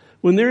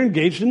when they're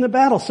engaged in the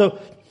battle.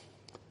 So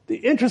the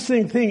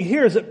interesting thing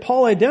here is that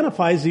Paul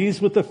identifies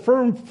these with the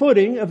firm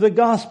footing of the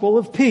gospel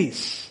of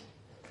peace.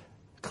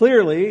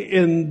 Clearly,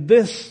 in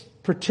this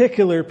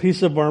particular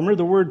piece of armor,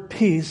 the word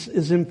peace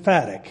is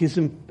emphatic. He's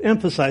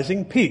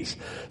emphasizing peace.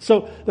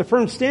 So the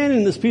firm stand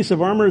in this piece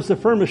of armor is the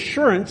firm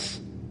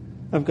assurance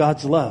of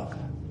God's love,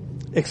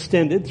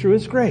 extended through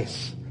His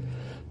grace.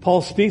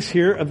 Paul speaks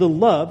here of the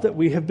love that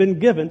we have been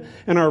given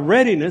and our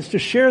readiness to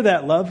share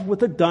that love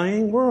with a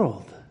dying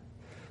world.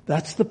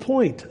 That's the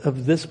point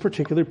of this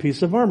particular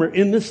piece of armor.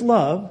 In this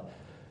love,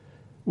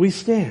 we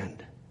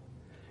stand.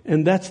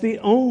 And that's the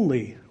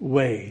only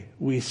way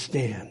we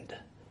stand.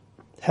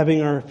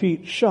 Having our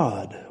feet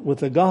shod with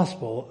the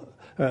gospel,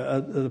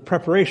 the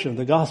preparation of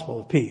the gospel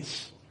of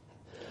peace.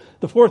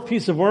 The fourth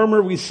piece of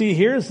armor we see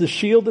here is the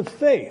shield of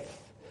faith.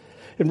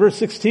 In verse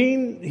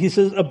 16, he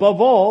says, above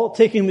all,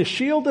 taking the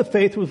shield of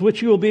faith with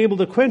which you will be able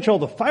to quench all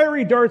the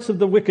fiery darts of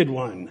the wicked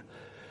one.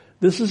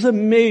 This is a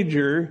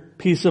major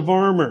piece of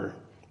armor.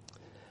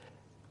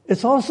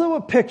 It's also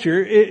a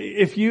picture,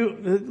 if you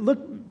look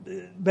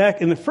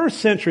back in the first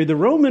century, the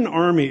Roman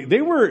army,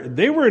 they were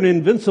an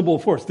invincible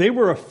force. They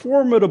were a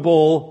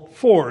formidable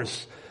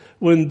force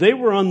when they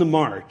were on the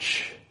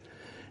march.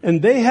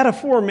 And they had a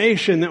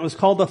formation that was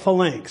called a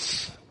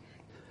phalanx.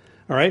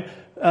 All right?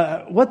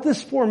 What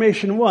this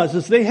formation was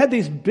is they had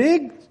these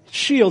big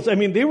shields. I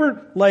mean, they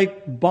were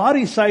like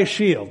body-sized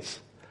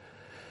shields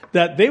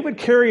that they would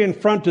carry in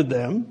front of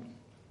them.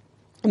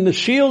 And the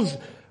shields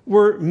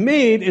were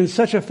made in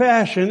such a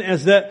fashion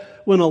as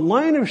that when a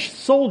line of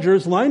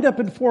soldiers lined up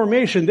in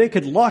formation, they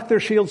could lock their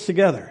shields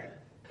together.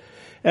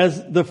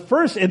 And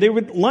they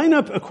would line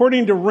up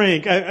according to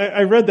rank.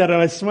 I read that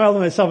and I smiled to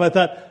myself. I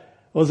thought,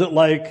 was it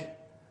like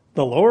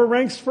the lower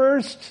ranks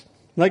first?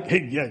 Like,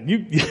 hey, yeah,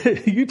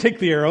 you take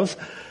the arrows.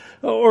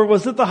 Or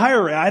was it the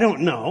higher rank? I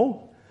don't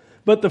know.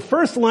 But the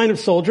first line of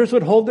soldiers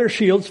would hold their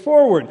shields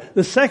forward.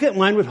 The second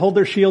line would hold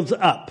their shields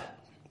up.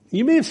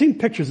 You may have seen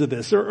pictures of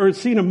this or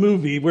seen a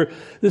movie where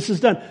this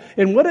is done.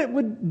 And what it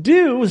would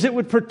do is it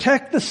would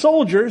protect the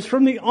soldiers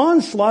from the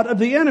onslaught of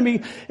the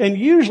enemy. And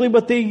usually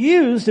what they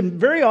used, and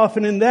very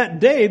often in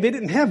that day, they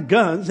didn't have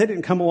guns. They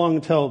didn't come along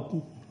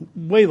until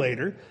way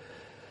later,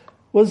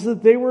 was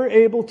that they were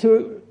able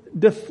to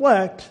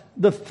deflect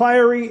the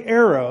fiery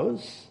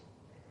arrows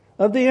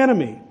of the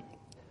enemy.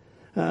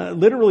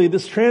 Literally,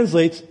 this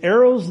translates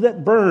arrows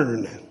that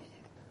burn.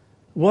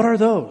 What are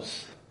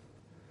those?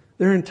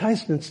 They're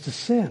enticements to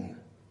sin.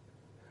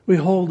 We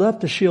hold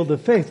up the shield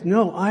of faith.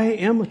 No, I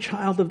am a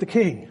child of the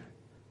King.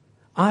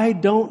 I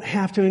don't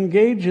have to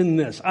engage in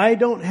this. I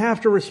don't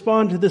have to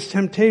respond to this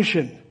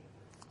temptation.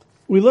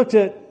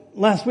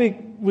 Last week,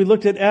 we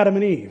looked at Adam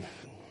and Eve.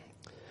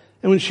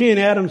 And when she and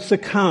Adam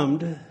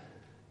succumbed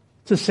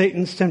to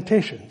Satan's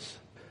temptations,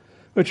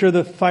 which are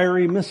the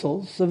fiery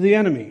missiles of the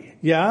enemy.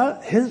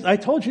 Yeah, I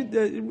told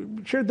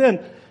you, shared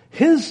then,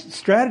 his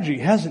strategy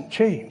hasn't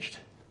changed.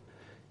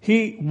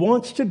 He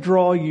wants to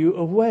draw you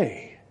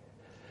away.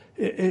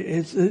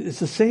 It's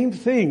the same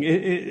thing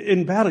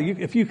in battle.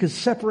 If you could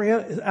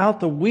separate out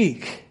the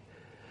weak,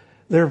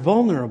 they're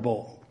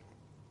vulnerable.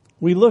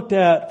 We looked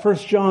at 1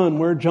 John,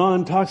 where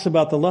John talks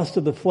about the lust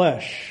of the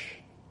flesh.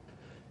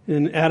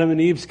 In Adam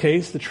and Eve's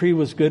case, the tree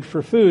was good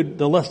for food.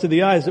 The lust of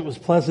the eyes, it was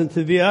pleasant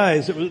to the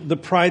eyes. It was the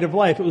pride of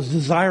life. It was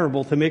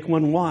desirable to make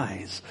one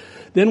wise.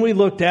 Then we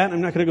looked at,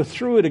 I'm not going to go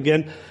through it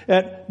again,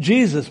 at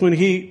Jesus when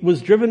he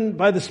was driven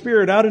by the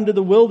Spirit out into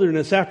the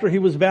wilderness after he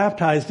was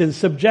baptized and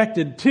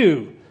subjected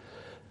to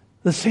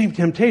the same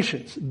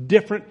temptations.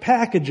 Different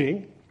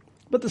packaging,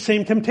 but the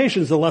same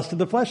temptations. The lust of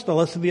the flesh, the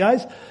lust of the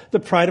eyes, the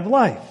pride of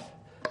life.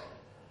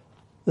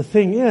 The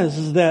thing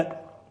is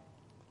that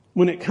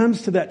when it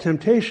comes to that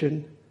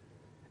temptation,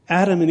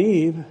 Adam and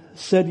Eve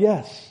said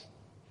yes.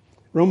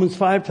 Romans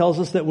 5 tells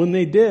us that when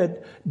they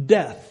did,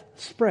 death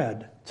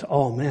spread to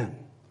all men.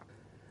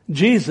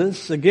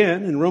 Jesus,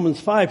 again, in Romans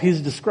 5, he's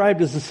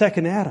described as the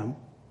second Adam.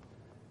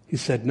 He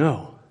said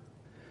no.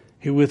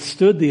 He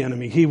withstood the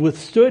enemy. He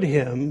withstood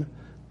him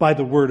by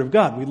the word of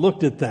God. We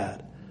looked at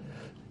that.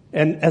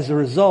 And as a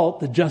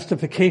result, the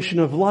justification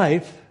of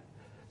life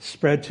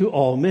spread to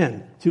all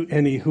men, to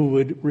any who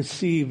would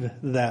receive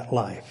that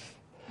life.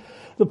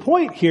 The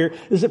point here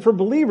is that for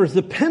believers,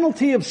 the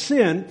penalty of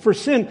sin, for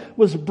sin,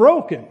 was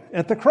broken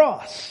at the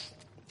cross.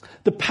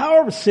 The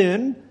power of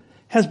sin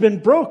has been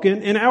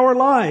broken in our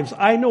lives.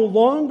 I no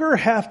longer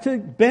have to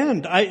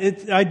bend.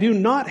 I do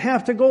not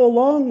have to go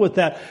along with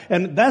that.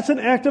 And that's an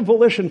act of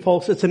volition,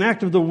 folks. It's an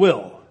act of the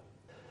will.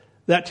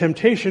 That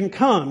temptation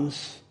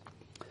comes,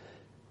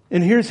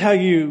 and here's how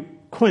you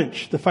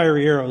quench the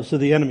fiery arrows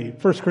of the enemy.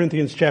 1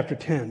 Corinthians chapter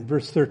 10,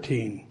 verse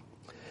 13.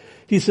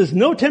 He says,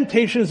 no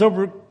temptation has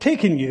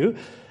overtaken you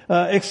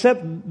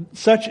except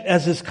such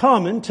as is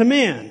common to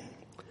man.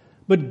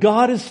 But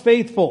God is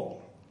faithful,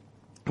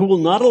 who will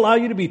not allow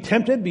you to be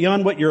tempted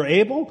beyond what you're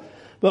able,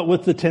 but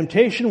with the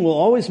temptation will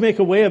always make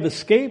a way of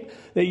escape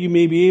that you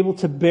may be able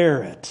to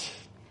bear it.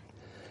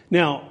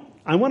 Now,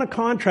 I want to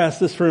contrast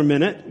this for a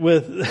minute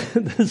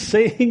with the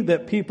saying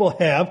that people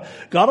have,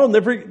 God will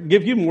never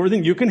give you more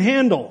than you can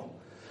handle.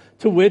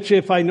 To which,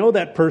 if I know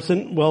that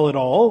person well at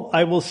all,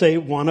 I will say,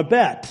 wanna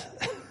bet.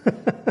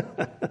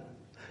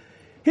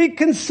 He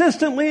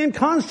consistently and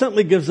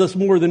constantly gives us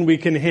more than we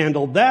can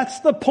handle. That's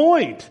the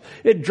point.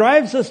 It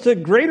drives us to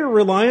greater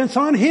reliance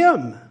on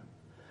Him.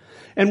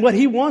 And what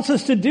He wants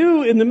us to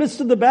do in the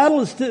midst of the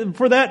battle is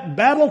for that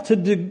battle to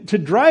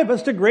drive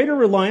us to greater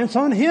reliance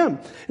on Him.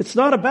 It's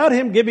not about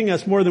Him giving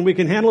us more than we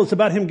can handle. It's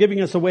about Him giving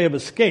us a way of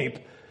escape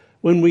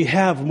when we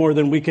have more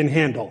than we can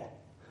handle.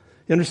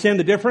 You understand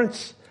the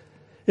difference?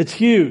 It's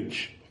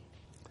huge.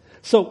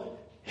 So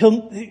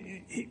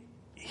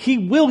He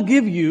will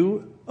give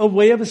you a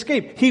way of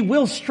escape. He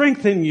will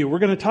strengthen you. We're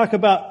going to talk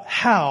about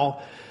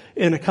how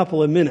in a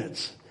couple of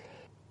minutes.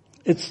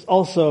 It's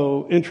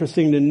also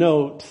interesting to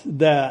note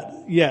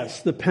that,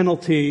 yes, the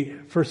penalty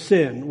for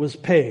sin was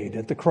paid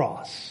at the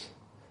cross.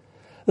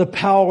 The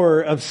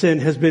power of sin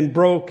has been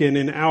broken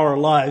in our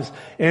lives.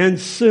 And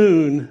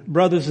soon,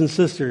 brothers and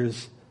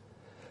sisters,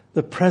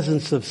 the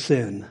presence of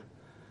sin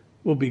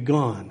will be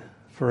gone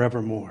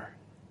forevermore.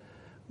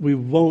 We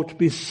won't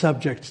be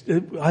subject.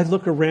 I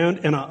look around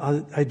and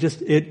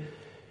it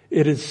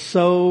is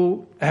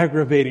so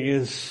aggravating. It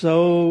is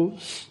so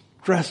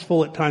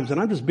stressful at times. And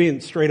I'm just being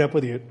straight up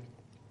with you.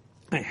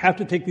 I have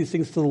to take these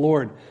things to the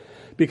Lord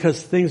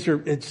because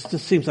it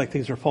just seems like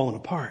things are falling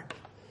apart.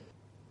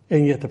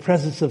 And yet the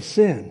presence of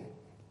sin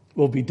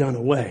will be done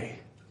away.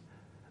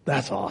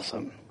 That's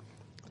awesome.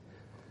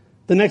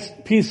 The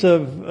next piece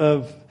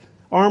of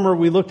armor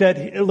we look at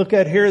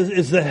here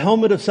is the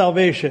helmet of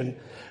salvation.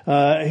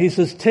 He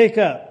says, take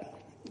up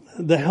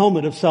the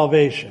helmet of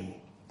salvation.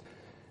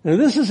 Now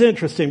this is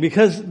interesting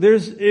because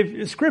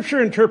if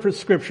Scripture interprets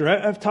Scripture.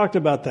 I've talked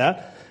about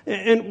that.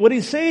 And what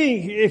he's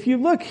saying, if you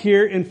look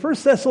here in 1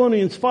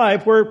 Thessalonians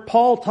 5, where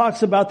Paul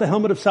talks about the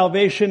helmet of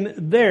salvation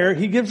there,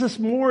 he gives us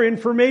more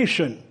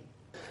information.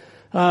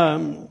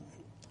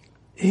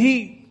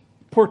 He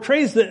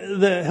portrays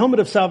the helmet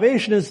of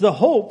salvation as the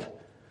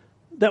hope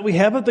that we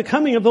have of the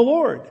coming of the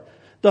Lord,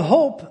 the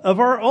hope of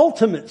our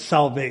ultimate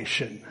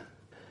salvation.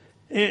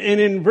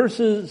 And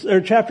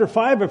in chapter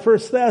 5 of 1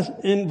 Thess,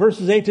 in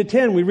verses 8 to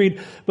 10, we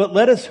read, "But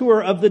let us who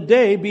are of the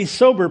day be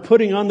sober,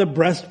 putting on the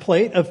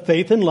breastplate of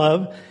faith and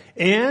love,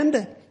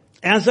 and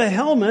as a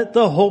helmet,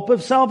 the hope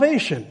of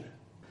salvation.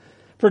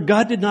 For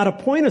God did not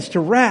appoint us to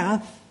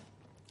wrath,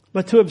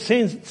 but to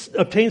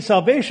obtain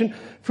salvation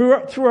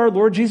through our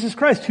Lord Jesus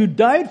Christ, who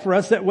died for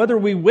us, that whether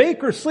we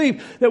wake or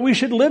sleep, that we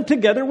should live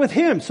together with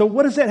Him." So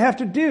what does that have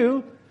to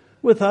do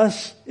with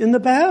us in the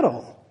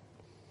battle?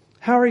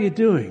 How are you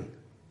doing?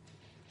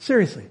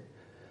 Seriously,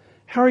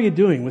 how are you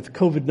doing with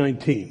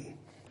COVID-19?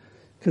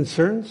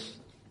 Concerns?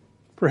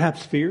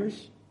 Perhaps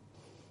fears?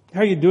 How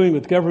are you doing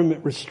with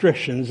government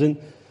restrictions and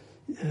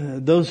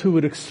those who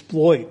would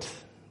exploit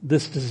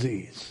this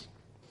disease?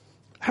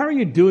 How are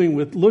you doing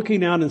with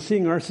looking out and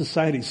seeing our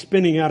society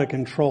spinning out of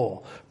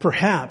control?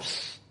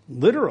 Perhaps,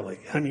 literally.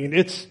 I mean,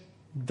 it's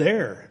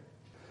there.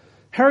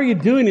 How are you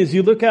doing as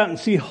you look out and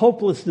see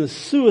hopelessness,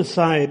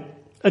 suicide,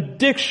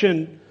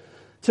 addiction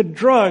to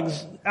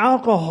drugs,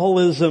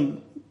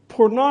 alcoholism,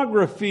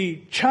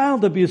 pornography,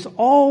 child abuse,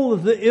 all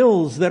of the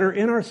ills that are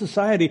in our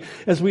society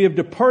as we have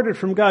departed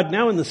from God,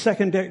 now in the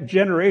second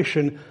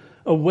generation,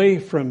 away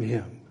from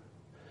Him,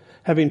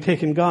 having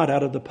taken God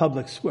out of the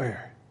public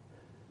square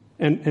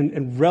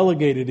and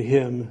relegated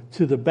Him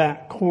to the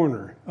back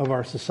corner of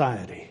our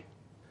society?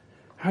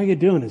 How are you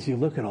doing as you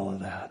look at all of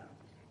that?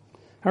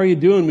 How are you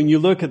doing when you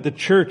look at the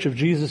church of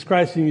Jesus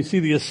Christ and you see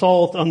the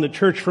assault on the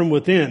church from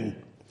within?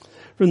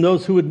 From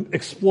those who would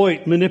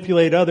exploit,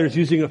 manipulate others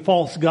using a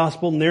false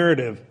gospel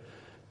narrative,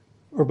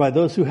 or by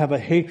those who have a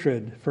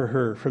hatred for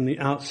her from the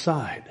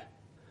outside.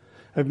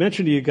 I've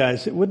mentioned to you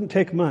guys, it wouldn't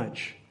take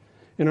much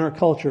in our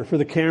culture for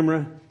the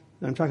camera,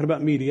 I'm talking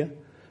about media,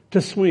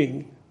 to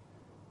swing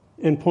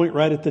and point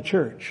right at the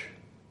church,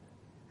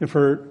 and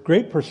for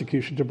great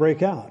persecution to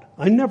break out.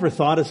 I never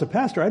thought as a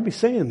pastor I'd be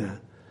saying that,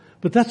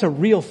 but that's a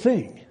real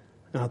thing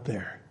out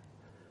there.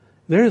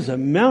 There is a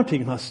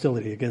mounting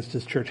hostility against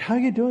His church. How are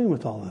you doing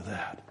with all of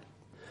that?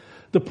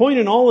 The point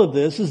in all of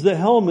this is the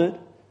helmet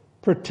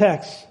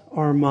protects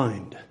our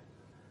mind.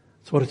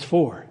 That's what it's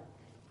for.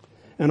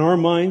 And our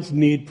minds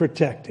need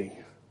protecting.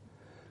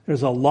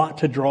 There's a lot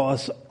to draw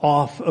us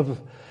off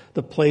of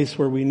the place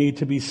where we need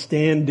to be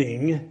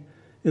standing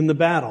in the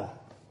battle.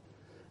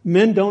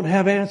 Men don't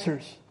have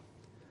answers.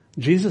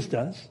 Jesus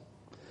does.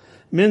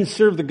 Men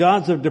serve the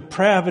gods of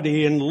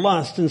depravity and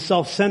lust and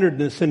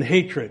self-centeredness and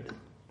hatred.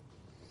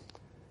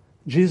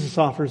 Jesus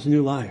offers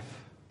new life.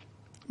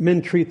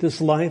 Men treat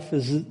this life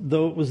as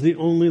though it was the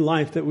only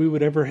life that we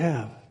would ever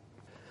have.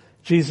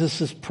 Jesus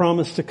has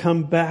promised to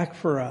come back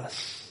for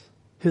us,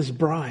 His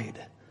bride,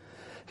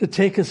 to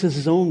take us as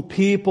His own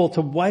people,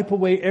 to wipe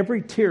away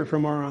every tear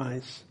from our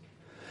eyes,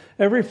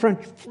 every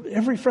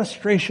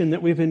frustration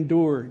that we've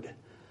endured,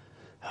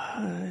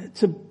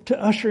 to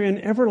usher in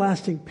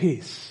everlasting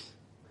peace.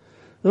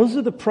 Those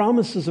are the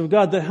promises of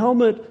God. The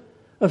helmet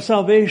of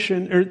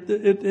salvation,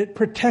 it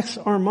protects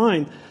our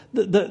mind.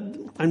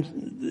 The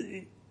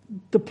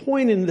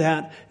point in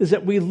that is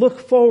that we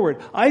look forward.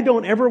 I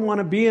don't ever want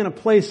to be in a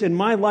place in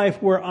my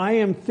life where I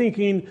am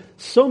thinking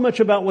so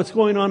much about what's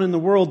going on in the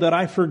world that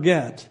I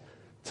forget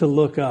to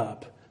look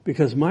up,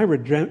 because my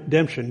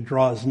redemption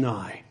draws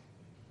nigh.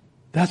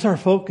 That's our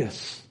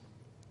focus.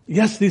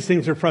 Yes, these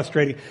things are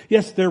frustrating.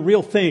 Yes, they're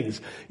real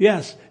things.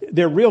 Yes,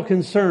 they're real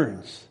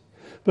concerns.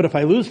 But if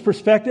I lose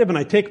perspective and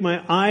I take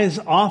my eyes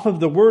off of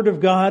the Word of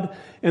God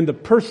and the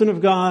person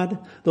of God,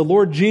 the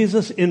Lord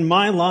Jesus in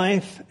my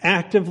life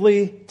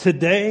actively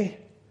today,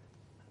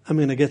 I'm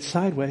going to get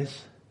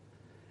sideways.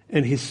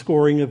 And He's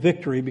scoring a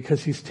victory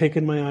because He's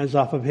taken my eyes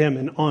off of Him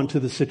and onto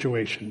the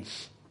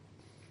situations.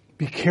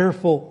 Be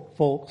careful,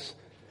 folks.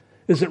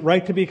 Is it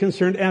right to be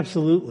concerned?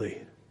 Absolutely.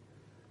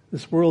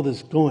 This world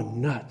is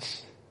going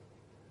nuts.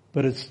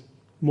 but it's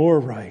more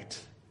right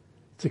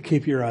to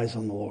keep your eyes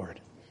on the Lord.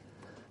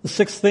 The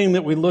sixth thing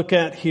that we look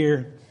at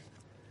here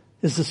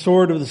is the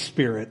sword of the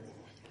Spirit.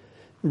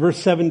 Verse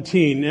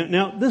 17.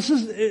 Now, this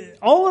is,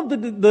 all of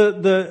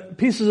the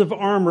pieces of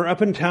armor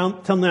up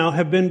until now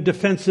have been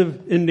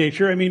defensive in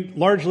nature. I mean,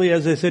 largely,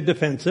 as I said,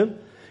 defensive.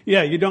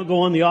 Yeah, you don't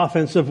go on the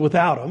offensive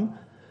without them.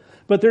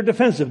 But they're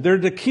defensive. They're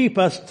to keep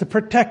us, to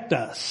protect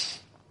us.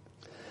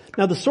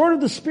 Now, the sword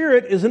of the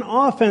Spirit is an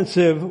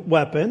offensive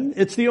weapon.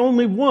 It's the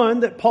only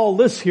one that Paul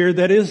lists here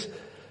that is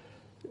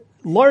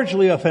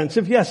largely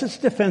offensive. Yes, it's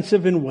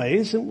defensive in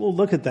ways, and we'll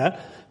look at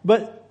that.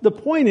 But the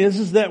point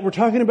is that we're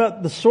talking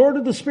about the sword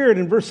of the Spirit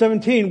in verse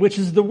 17, which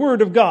is the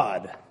Word of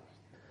God.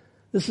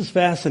 This is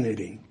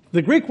fascinating.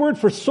 The Greek word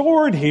for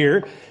sword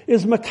here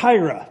is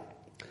machaira.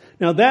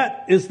 Now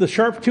that is the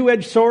sharp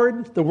two-edged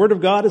sword. The Word of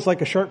God is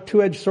like a sharp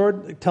two-edged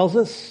sword, it tells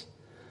us.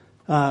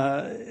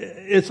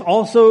 It's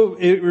also,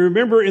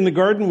 remember in the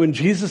garden when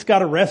Jesus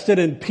got arrested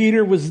and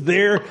Peter was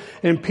there,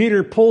 and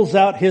Peter pulls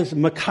out his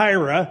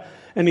machaira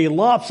and he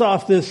lops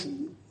off this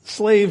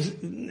slave's,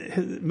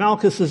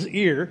 Malchus's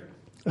ear,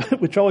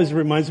 which always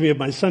reminds me of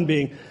my son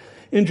being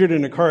injured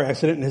in a car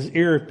accident and his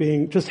ear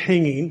being just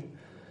hanging.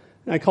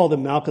 I called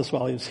him Malchus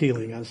while he was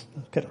healing. I was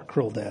kind of a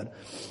cruel dad.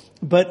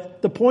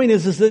 But the point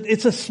is that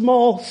it's a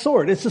small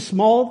sword. It's a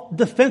small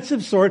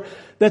defensive sword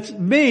that's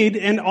made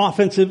and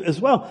offensive as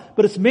well.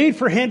 But it's made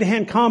for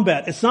hand-to-hand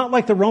combat. It's not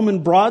like the Roman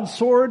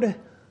broadsword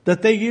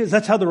that they use.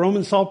 That's how the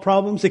Romans solved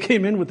problems. They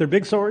came in with their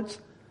big swords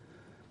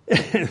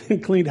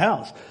and cleaned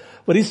house.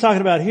 What he's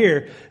talking about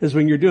here is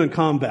when you're doing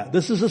combat.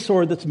 This is a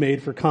sword that's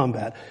made for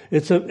combat.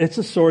 It's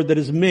a sword that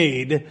is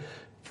made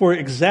for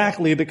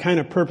exactly the kind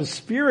of purpose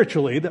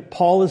spiritually that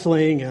Paul is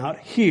laying out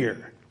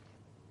here.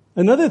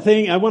 Another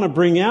thing I want to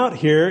bring out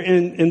here,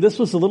 and this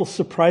was a little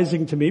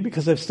surprising to me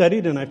because I've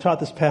studied and I've taught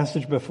this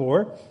passage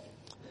before,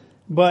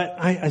 but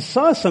I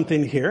saw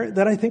something here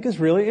that I think is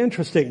really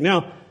interesting.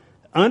 Now,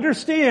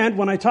 understand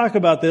when I talk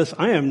about this,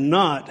 I am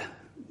not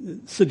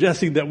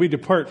suggesting that we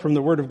depart from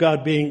the Word of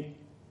God being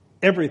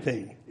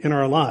everything in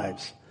our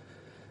lives.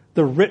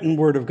 The written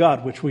Word of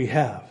God, which we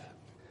have.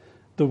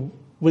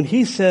 When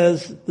he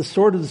says the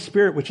sword of the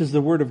Spirit, which is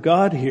the Word of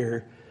God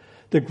here,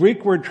 the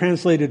Greek word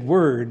translated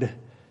word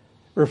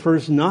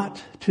refers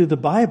not to the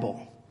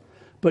Bible,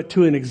 but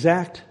to an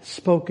exact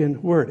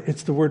spoken word.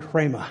 It's the word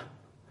rhema.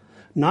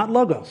 Not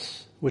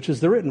logos, which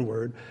is the written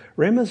word.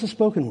 Rhema is a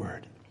spoken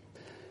word.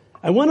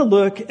 I want to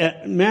look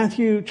at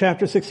Matthew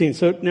chapter 16.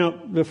 So now,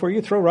 before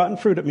you throw rotten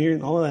fruit at me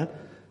and all of that,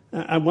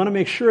 I want to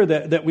make sure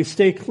that we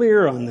stay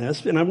clear on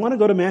this. And I want to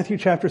go to Matthew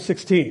chapter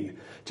 16,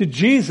 to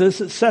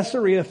Jesus at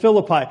Caesarea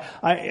Philippi.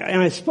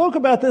 I spoke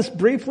about this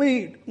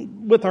briefly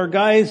with our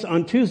guys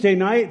on Tuesday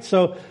night,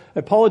 so I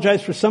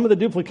apologize for some of the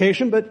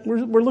duplication, but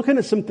we're looking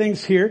at some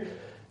things here.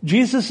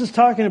 Jesus is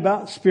talking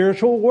about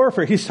spiritual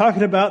warfare. He's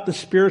talking about the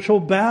spiritual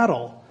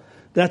battle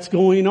that's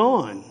going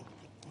on.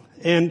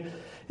 And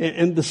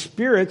the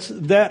spirits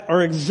that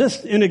are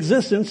in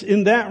existence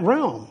in that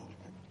realm.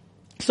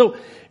 So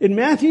in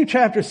Matthew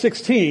chapter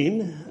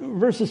 16,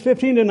 verses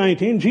 15 to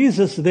 19,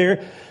 Jesus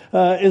there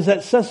is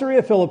at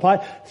Caesarea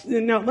Philippi.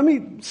 Now, let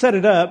me set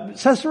it up.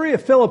 Caesarea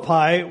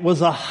Philippi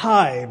was a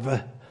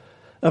hive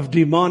of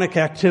demonic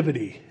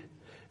activity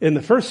in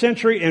the first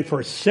century and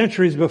for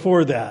centuries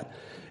before that.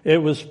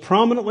 It was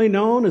prominently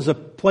known as a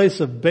place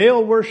of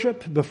Baal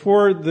worship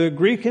before the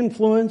Greek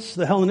influence,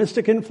 the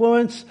Hellenistic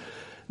influence.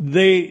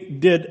 They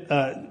did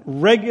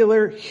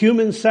regular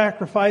human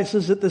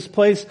sacrifices at this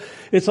place.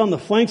 It's on the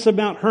flanks of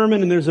Mount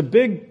Hermon, and there's a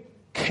big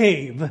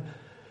cave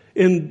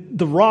in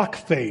the rock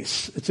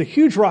face. It's a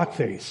huge rock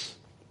face.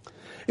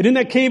 And in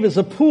that cave is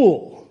a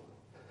pool.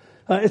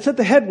 It's at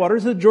the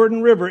headwaters of the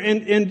Jordan River.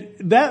 And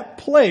that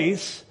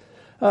place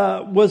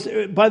was,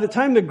 by the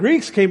time the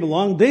Greeks came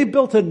along, they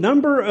built a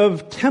number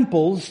of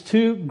temples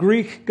to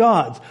Greek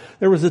gods.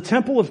 There was a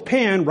temple of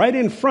Pan right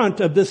in front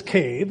of this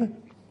cave.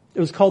 It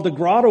was called the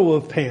Grotto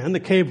of Pan, the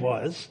cave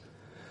was,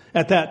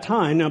 at that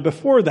time. Now,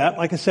 before that,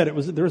 like I said,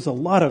 there was a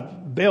lot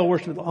of Baal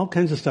worship, all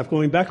kinds of stuff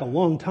going back a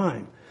long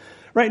time.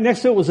 Right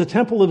next to it was a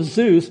temple of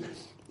Zeus.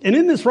 And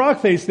in this rock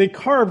face, they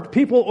carved,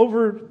 people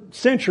over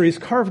centuries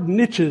carved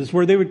niches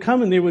where they would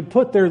come and they would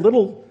put their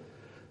little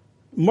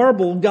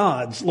marble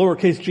gods,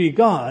 lowercase g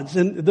gods,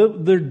 and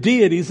their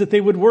deities that they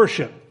would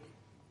worship.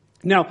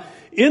 Now,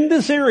 in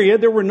this area,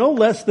 there were no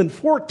less than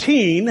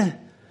 14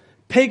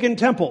 pagan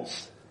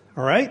temples.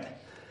 All right?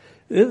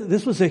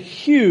 This was a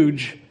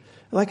huge,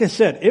 like I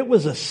said, it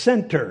was a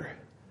center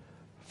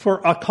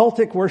for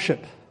occultic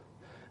worship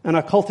and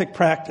occultic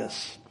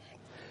practice.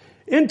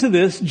 Into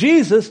this,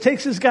 Jesus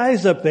takes his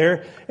guys up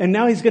there, and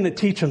now he's going to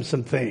teach them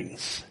some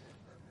things.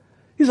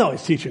 He's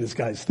always teaching his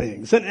guys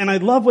things. And I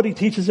love what he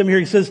teaches them here.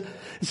 He says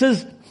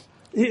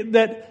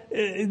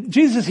that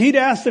Jesus, he'd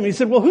asked them, he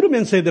said, well, who do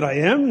men say that I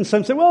am? And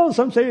some say, well,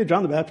 some say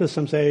John the Baptist,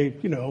 some say,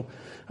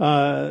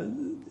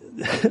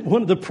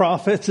 one of the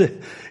prophets,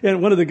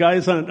 and one of the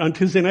guys on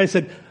Tuesday night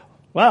said,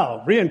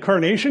 wow,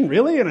 reincarnation,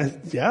 really?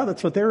 And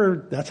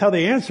that's how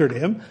they answered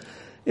him.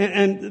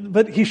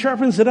 But he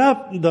sharpens it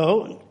up,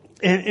 though,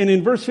 And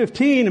in verse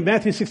 15 of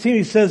Matthew 16,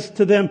 he says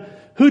to them,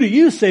 "Who do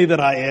you say that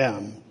I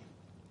am?"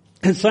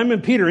 And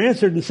Simon Peter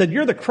answered and said,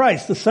 "You're the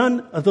Christ, the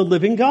Son of the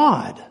living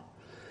God."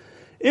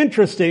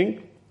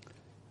 Interesting.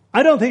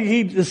 I don't think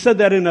he just said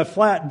that in a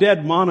flat,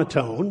 dead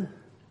monotone.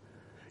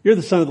 You're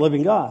the Son of the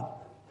living God.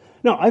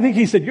 No, I think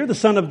he said, "You're the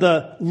Son of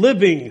the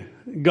living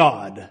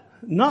God."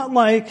 Not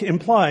like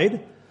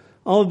implied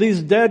all of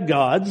these dead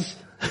gods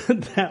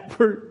that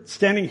we're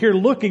standing here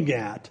looking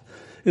at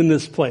in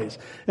this place.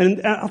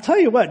 And I'll tell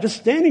you what, just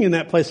standing in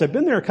that place, I've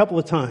been there a couple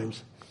of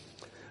times.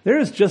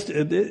 There's still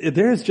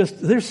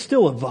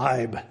a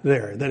vibe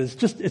there that is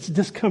just, it's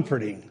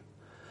discomforting.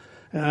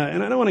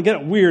 And I don't want to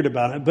get weird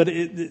about it, but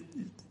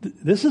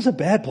this is a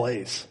bad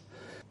place.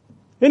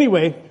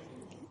 Anyway,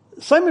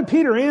 Simon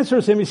Peter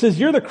answers him. He says,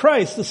 "You're the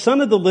Christ, the Son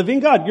of the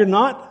living God. You're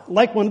not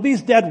like one of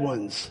these dead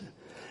ones."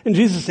 And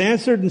Jesus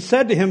answered and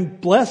said to him,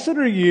 "Blessed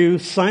are you,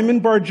 Simon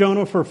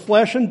Bar-Jonah, for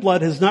flesh and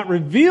blood has not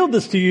revealed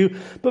this to you,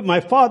 but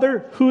my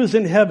Father who is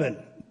in heaven."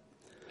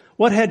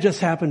 What had just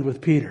happened with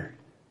Peter?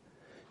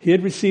 He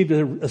had received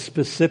a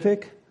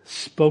specific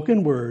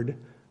spoken word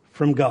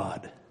from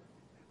God.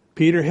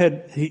 Peter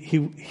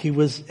he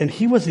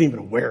wasn't even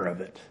aware of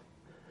it.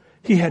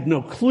 He had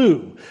no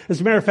clue.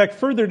 As a matter of fact,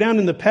 further down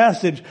in the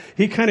passage,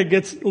 he kind of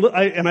gets,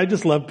 and I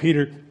just love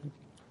Peter.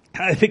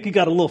 I think he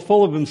got a little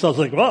full of himself,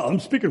 like, "Well, I'm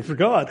speaking for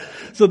God."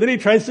 So then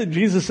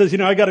Jesus says,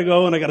 "I got to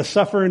go and I got to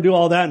suffer and do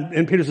all that."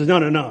 And Peter says,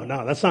 no,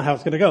 that's not how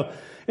it's going to go.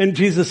 And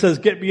Jesus says,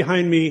 "Get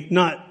behind me,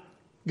 not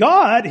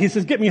God." He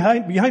says, "Get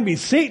behind me,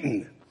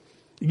 Satan.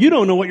 You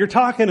don't know what you're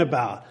talking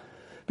about."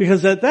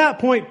 Because at that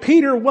point,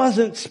 Peter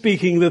wasn't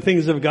speaking the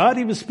things of God.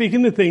 He was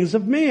speaking the things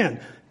of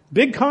man.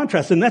 Big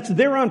contrast. And that's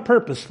there on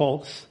purpose,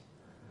 folks.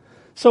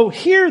 So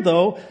here,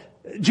 though,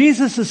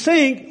 Jesus is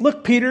saying,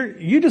 "Look, Peter,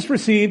 you just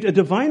received a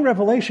divine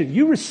revelation.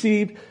 You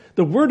received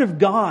the word of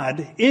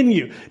God in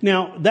you."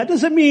 Now, that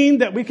doesn't mean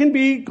that we can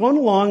be going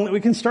along, that we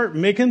can start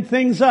making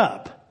things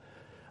up.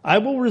 I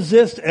will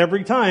resist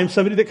every time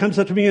somebody that comes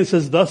up to me and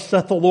says, "Thus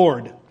saith the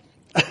Lord."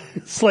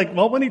 It's like,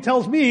 well, when he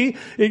tells me,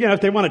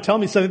 if they want to tell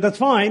me something, that's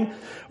fine.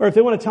 Or if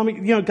they want to tell me,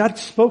 God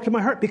spoke to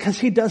my heart, because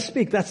he does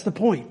speak. That's the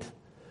point.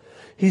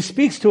 He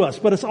speaks to us,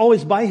 but it's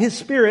always by his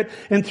Spirit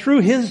and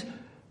through his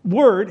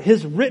word,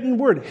 his written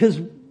word,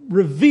 his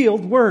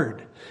revealed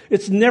word.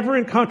 It's never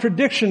in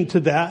contradiction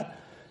to that.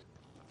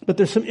 But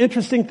there's some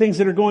interesting things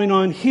that are going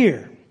on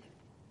here.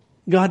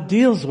 God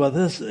deals with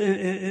us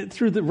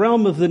through the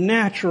realm of the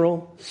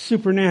natural,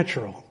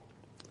 supernatural.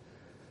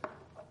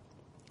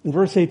 In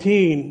verse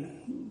 18,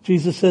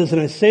 Jesus says,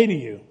 "And I say to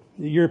you,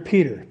 you're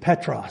Peter,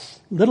 Petros,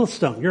 little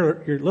stone,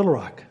 you're little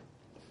rock.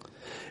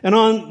 And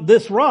on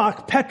this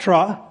rock,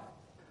 Petra,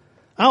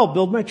 I'll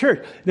build my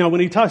church." Now, when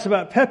he talks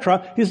about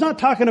Petra, he's not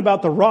talking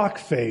about the rock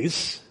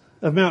face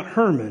of Mount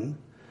Hermon.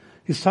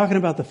 He's talking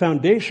about the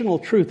foundational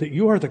truth that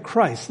you are the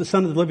Christ, the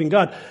Son of the living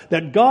God,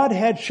 that God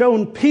had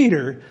shown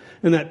Peter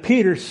and that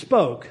Peter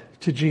spoke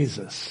to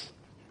Jesus.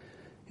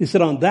 He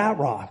said, "On that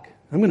rock,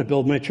 I'm going to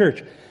build my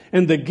church.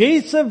 And the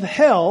gates of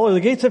hell, or the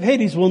gates of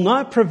Hades, will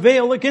not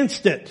prevail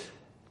against it."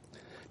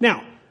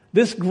 Now,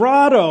 this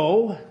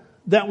grotto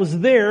that was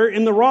there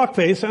in the rock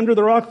face, under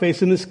the rock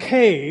face, in this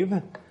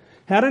cave,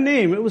 had a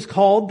name. It was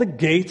called the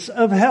gates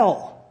of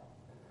hell.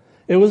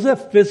 It was a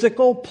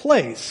physical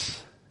place.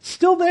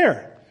 Still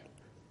there.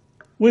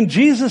 When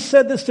Jesus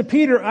said this to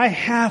Peter, I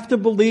have to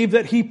believe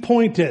that he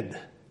pointed.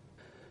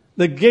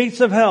 The gates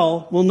of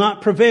hell will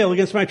not prevail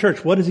against my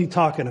church. What is he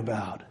talking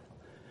about?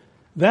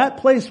 That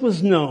place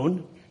was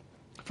known,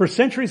 for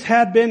centuries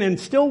had been and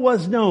still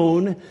was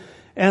known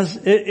as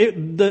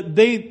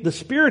the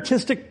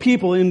spiritistic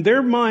people in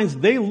their minds.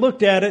 They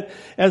looked at it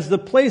as the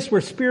place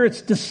where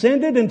spirits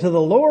descended into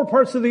the lower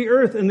parts of the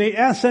earth and they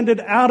ascended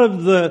out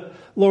of the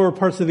lower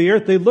parts of the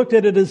earth. They looked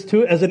at it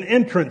as an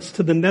entrance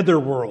to the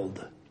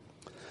netherworld.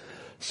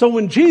 So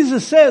when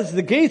Jesus says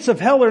the gates of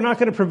hell are not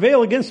going to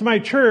prevail against my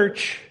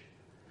church,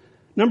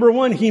 number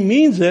one, he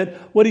means it.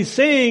 What he's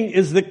saying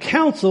is the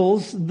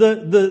councils,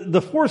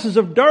 the forces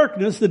of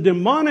darkness, the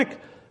demonic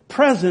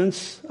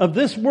presence of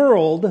this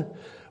world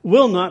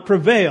will not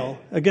prevail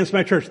against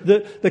my church.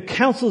 The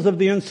councils of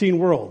the unseen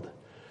world,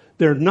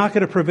 they're not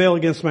going to prevail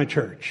against my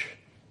church.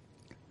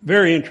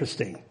 Very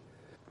interesting.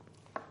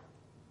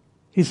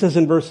 He says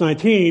in verse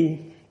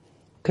 19,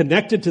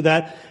 connected to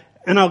that,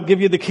 "And I'll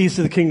give you the keys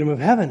to the kingdom of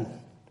heaven.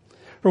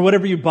 For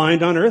whatever you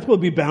bind on earth will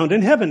be bound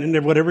in heaven,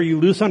 and whatever you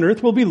loose on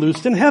earth will be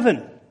loosed in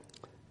heaven."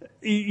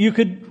 You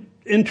could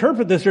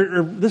interpret this,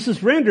 or this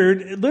is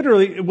rendered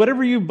literally,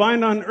 whatever you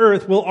bind on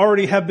earth will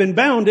already have been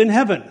bound in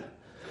heaven.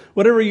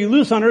 Whatever you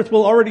loose on earth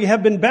will already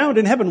have been bound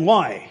in heaven.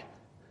 Why?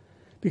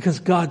 Because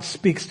God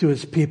speaks to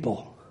his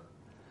people.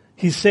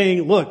 He's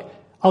saying, look,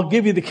 I'll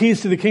give you the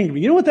keys to the kingdom.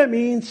 You know what that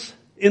means?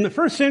 In the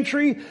first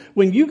century,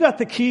 when you got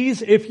the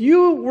keys, if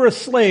you were a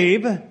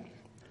slave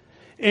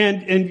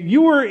and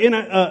you were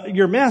in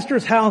your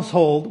master's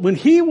household, when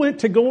he went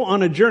to go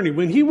on a journey,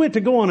 when he went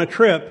to go on a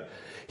trip,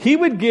 he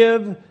would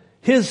give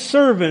his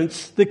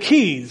servants the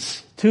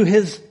keys to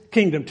his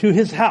kingdom, to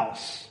his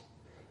house.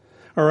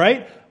 All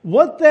right?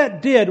 What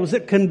that did was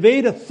it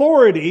conveyed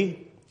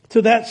authority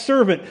to that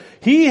servant.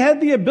 He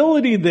had the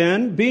ability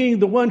then, being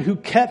the one who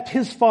kept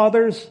his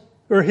father's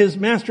or his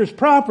master's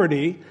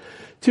property,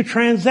 to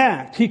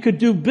transact. He could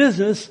do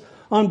business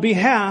on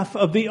behalf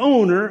of the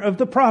owner of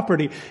the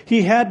property.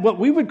 He had what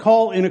we would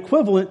call an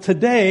equivalent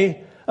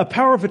today, a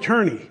power of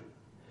attorney.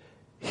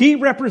 He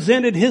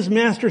represented his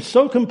master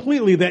so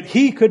completely that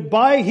he could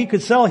buy, he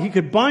could sell, he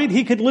could bind,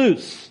 he could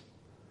loose.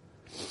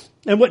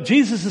 And what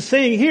Jesus is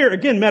saying here,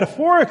 again,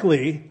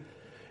 metaphorically,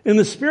 in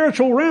the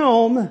spiritual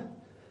realm,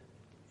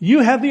 you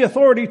have the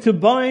authority to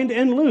bind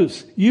and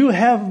loose. You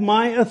have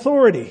my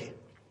authority.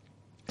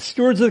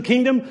 Stewards of the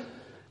kingdom,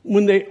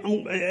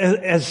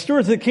 as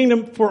stewards of the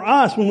kingdom for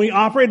us, when we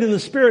operate in the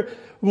Spirit,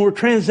 when we're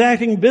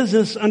transacting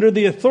business under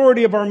the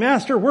authority of our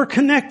master, we're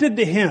connected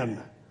to him.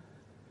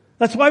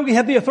 That's why we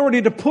have the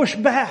authority to push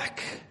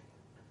back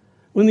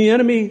when the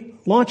enemy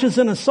launches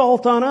an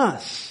assault on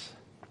us.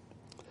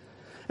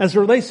 As it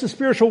relates to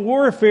spiritual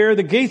warfare,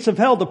 the gates of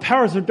hell, the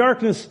powers of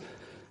darkness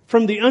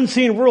from the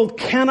unseen world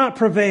cannot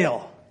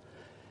prevail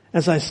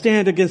as I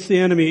stand against the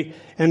enemy,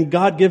 and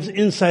God gives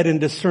insight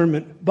and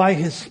discernment by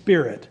his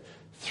Spirit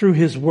through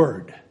his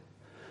word,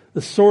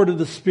 the sword of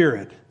the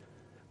Spirit,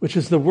 which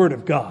is the word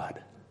of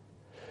God.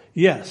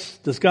 Yes,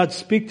 does God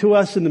speak to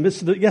us in the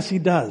midst of it? Yes, he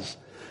does.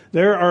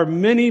 There are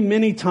many,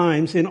 many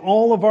times in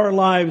all of our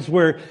lives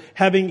where,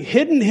 having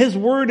hidden his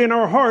word in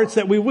our hearts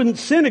that we wouldn't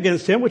sin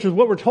against him, which is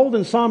what we're told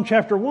in Psalm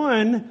chapter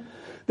 1,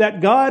 that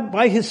God,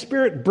 by his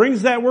Spirit,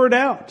 brings that word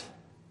out.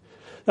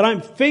 That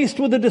I'm faced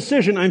with a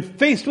decision, I'm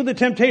faced with a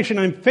temptation,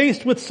 I'm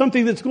faced with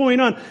something that's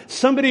going on.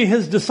 Somebody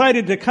has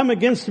decided to come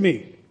against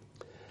me.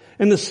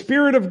 And the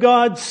Spirit of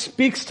God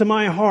speaks to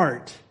my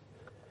heart,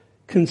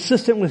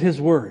 consistent with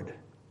his word.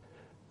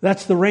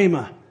 That's the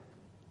Rhema.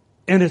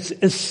 And it's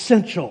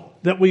essential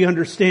that we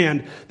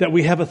understand that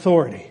we have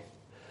authority,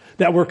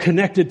 that we're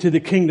connected to the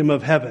kingdom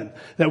of heaven,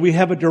 that we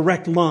have a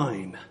direct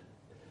line.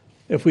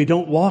 If we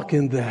don't walk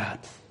in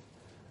that,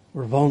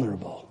 we're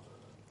vulnerable.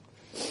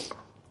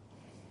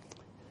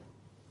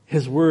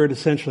 His word,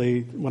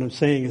 essentially, what I'm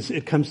saying is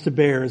it comes to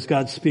bear as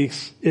God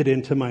speaks it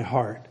into my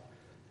heart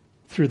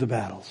through the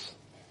battles.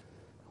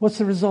 What's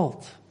the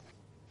result?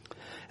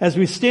 As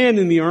we stand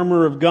in the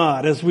armor of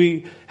God, as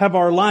we have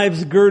our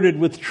lives girded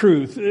with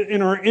truth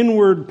in our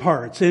inward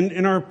parts,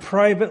 in our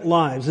private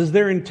lives, is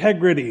there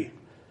integrity?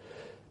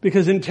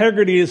 Because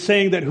integrity is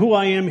saying that who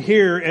I am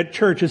here at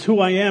church is who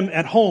I am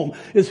at home,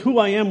 is who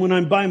I am when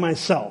I'm by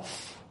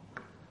myself.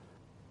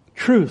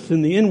 Truth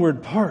in the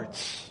inward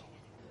parts.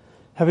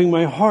 Having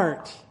my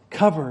heart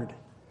covered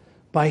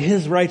by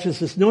his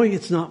righteousness, knowing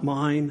it's not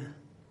mine.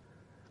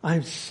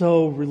 I'm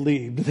so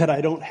relieved that I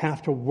don't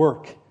have to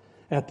work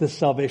at this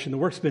salvation. The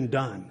work's been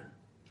done.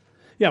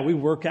 Yeah, we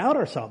work out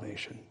our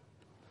salvation.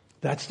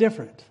 That's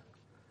different.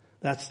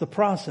 That's the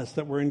process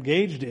that we're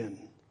engaged in,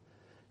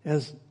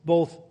 as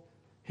both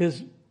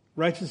his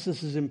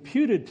righteousness is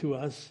imputed to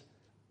us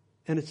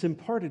and it's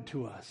imparted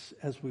to us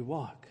as we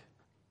walk.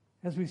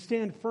 As we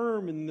stand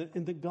firm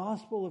in the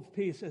gospel of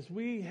peace, as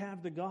we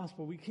have the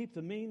gospel, we keep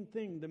the main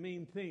thing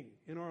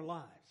in our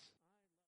lives.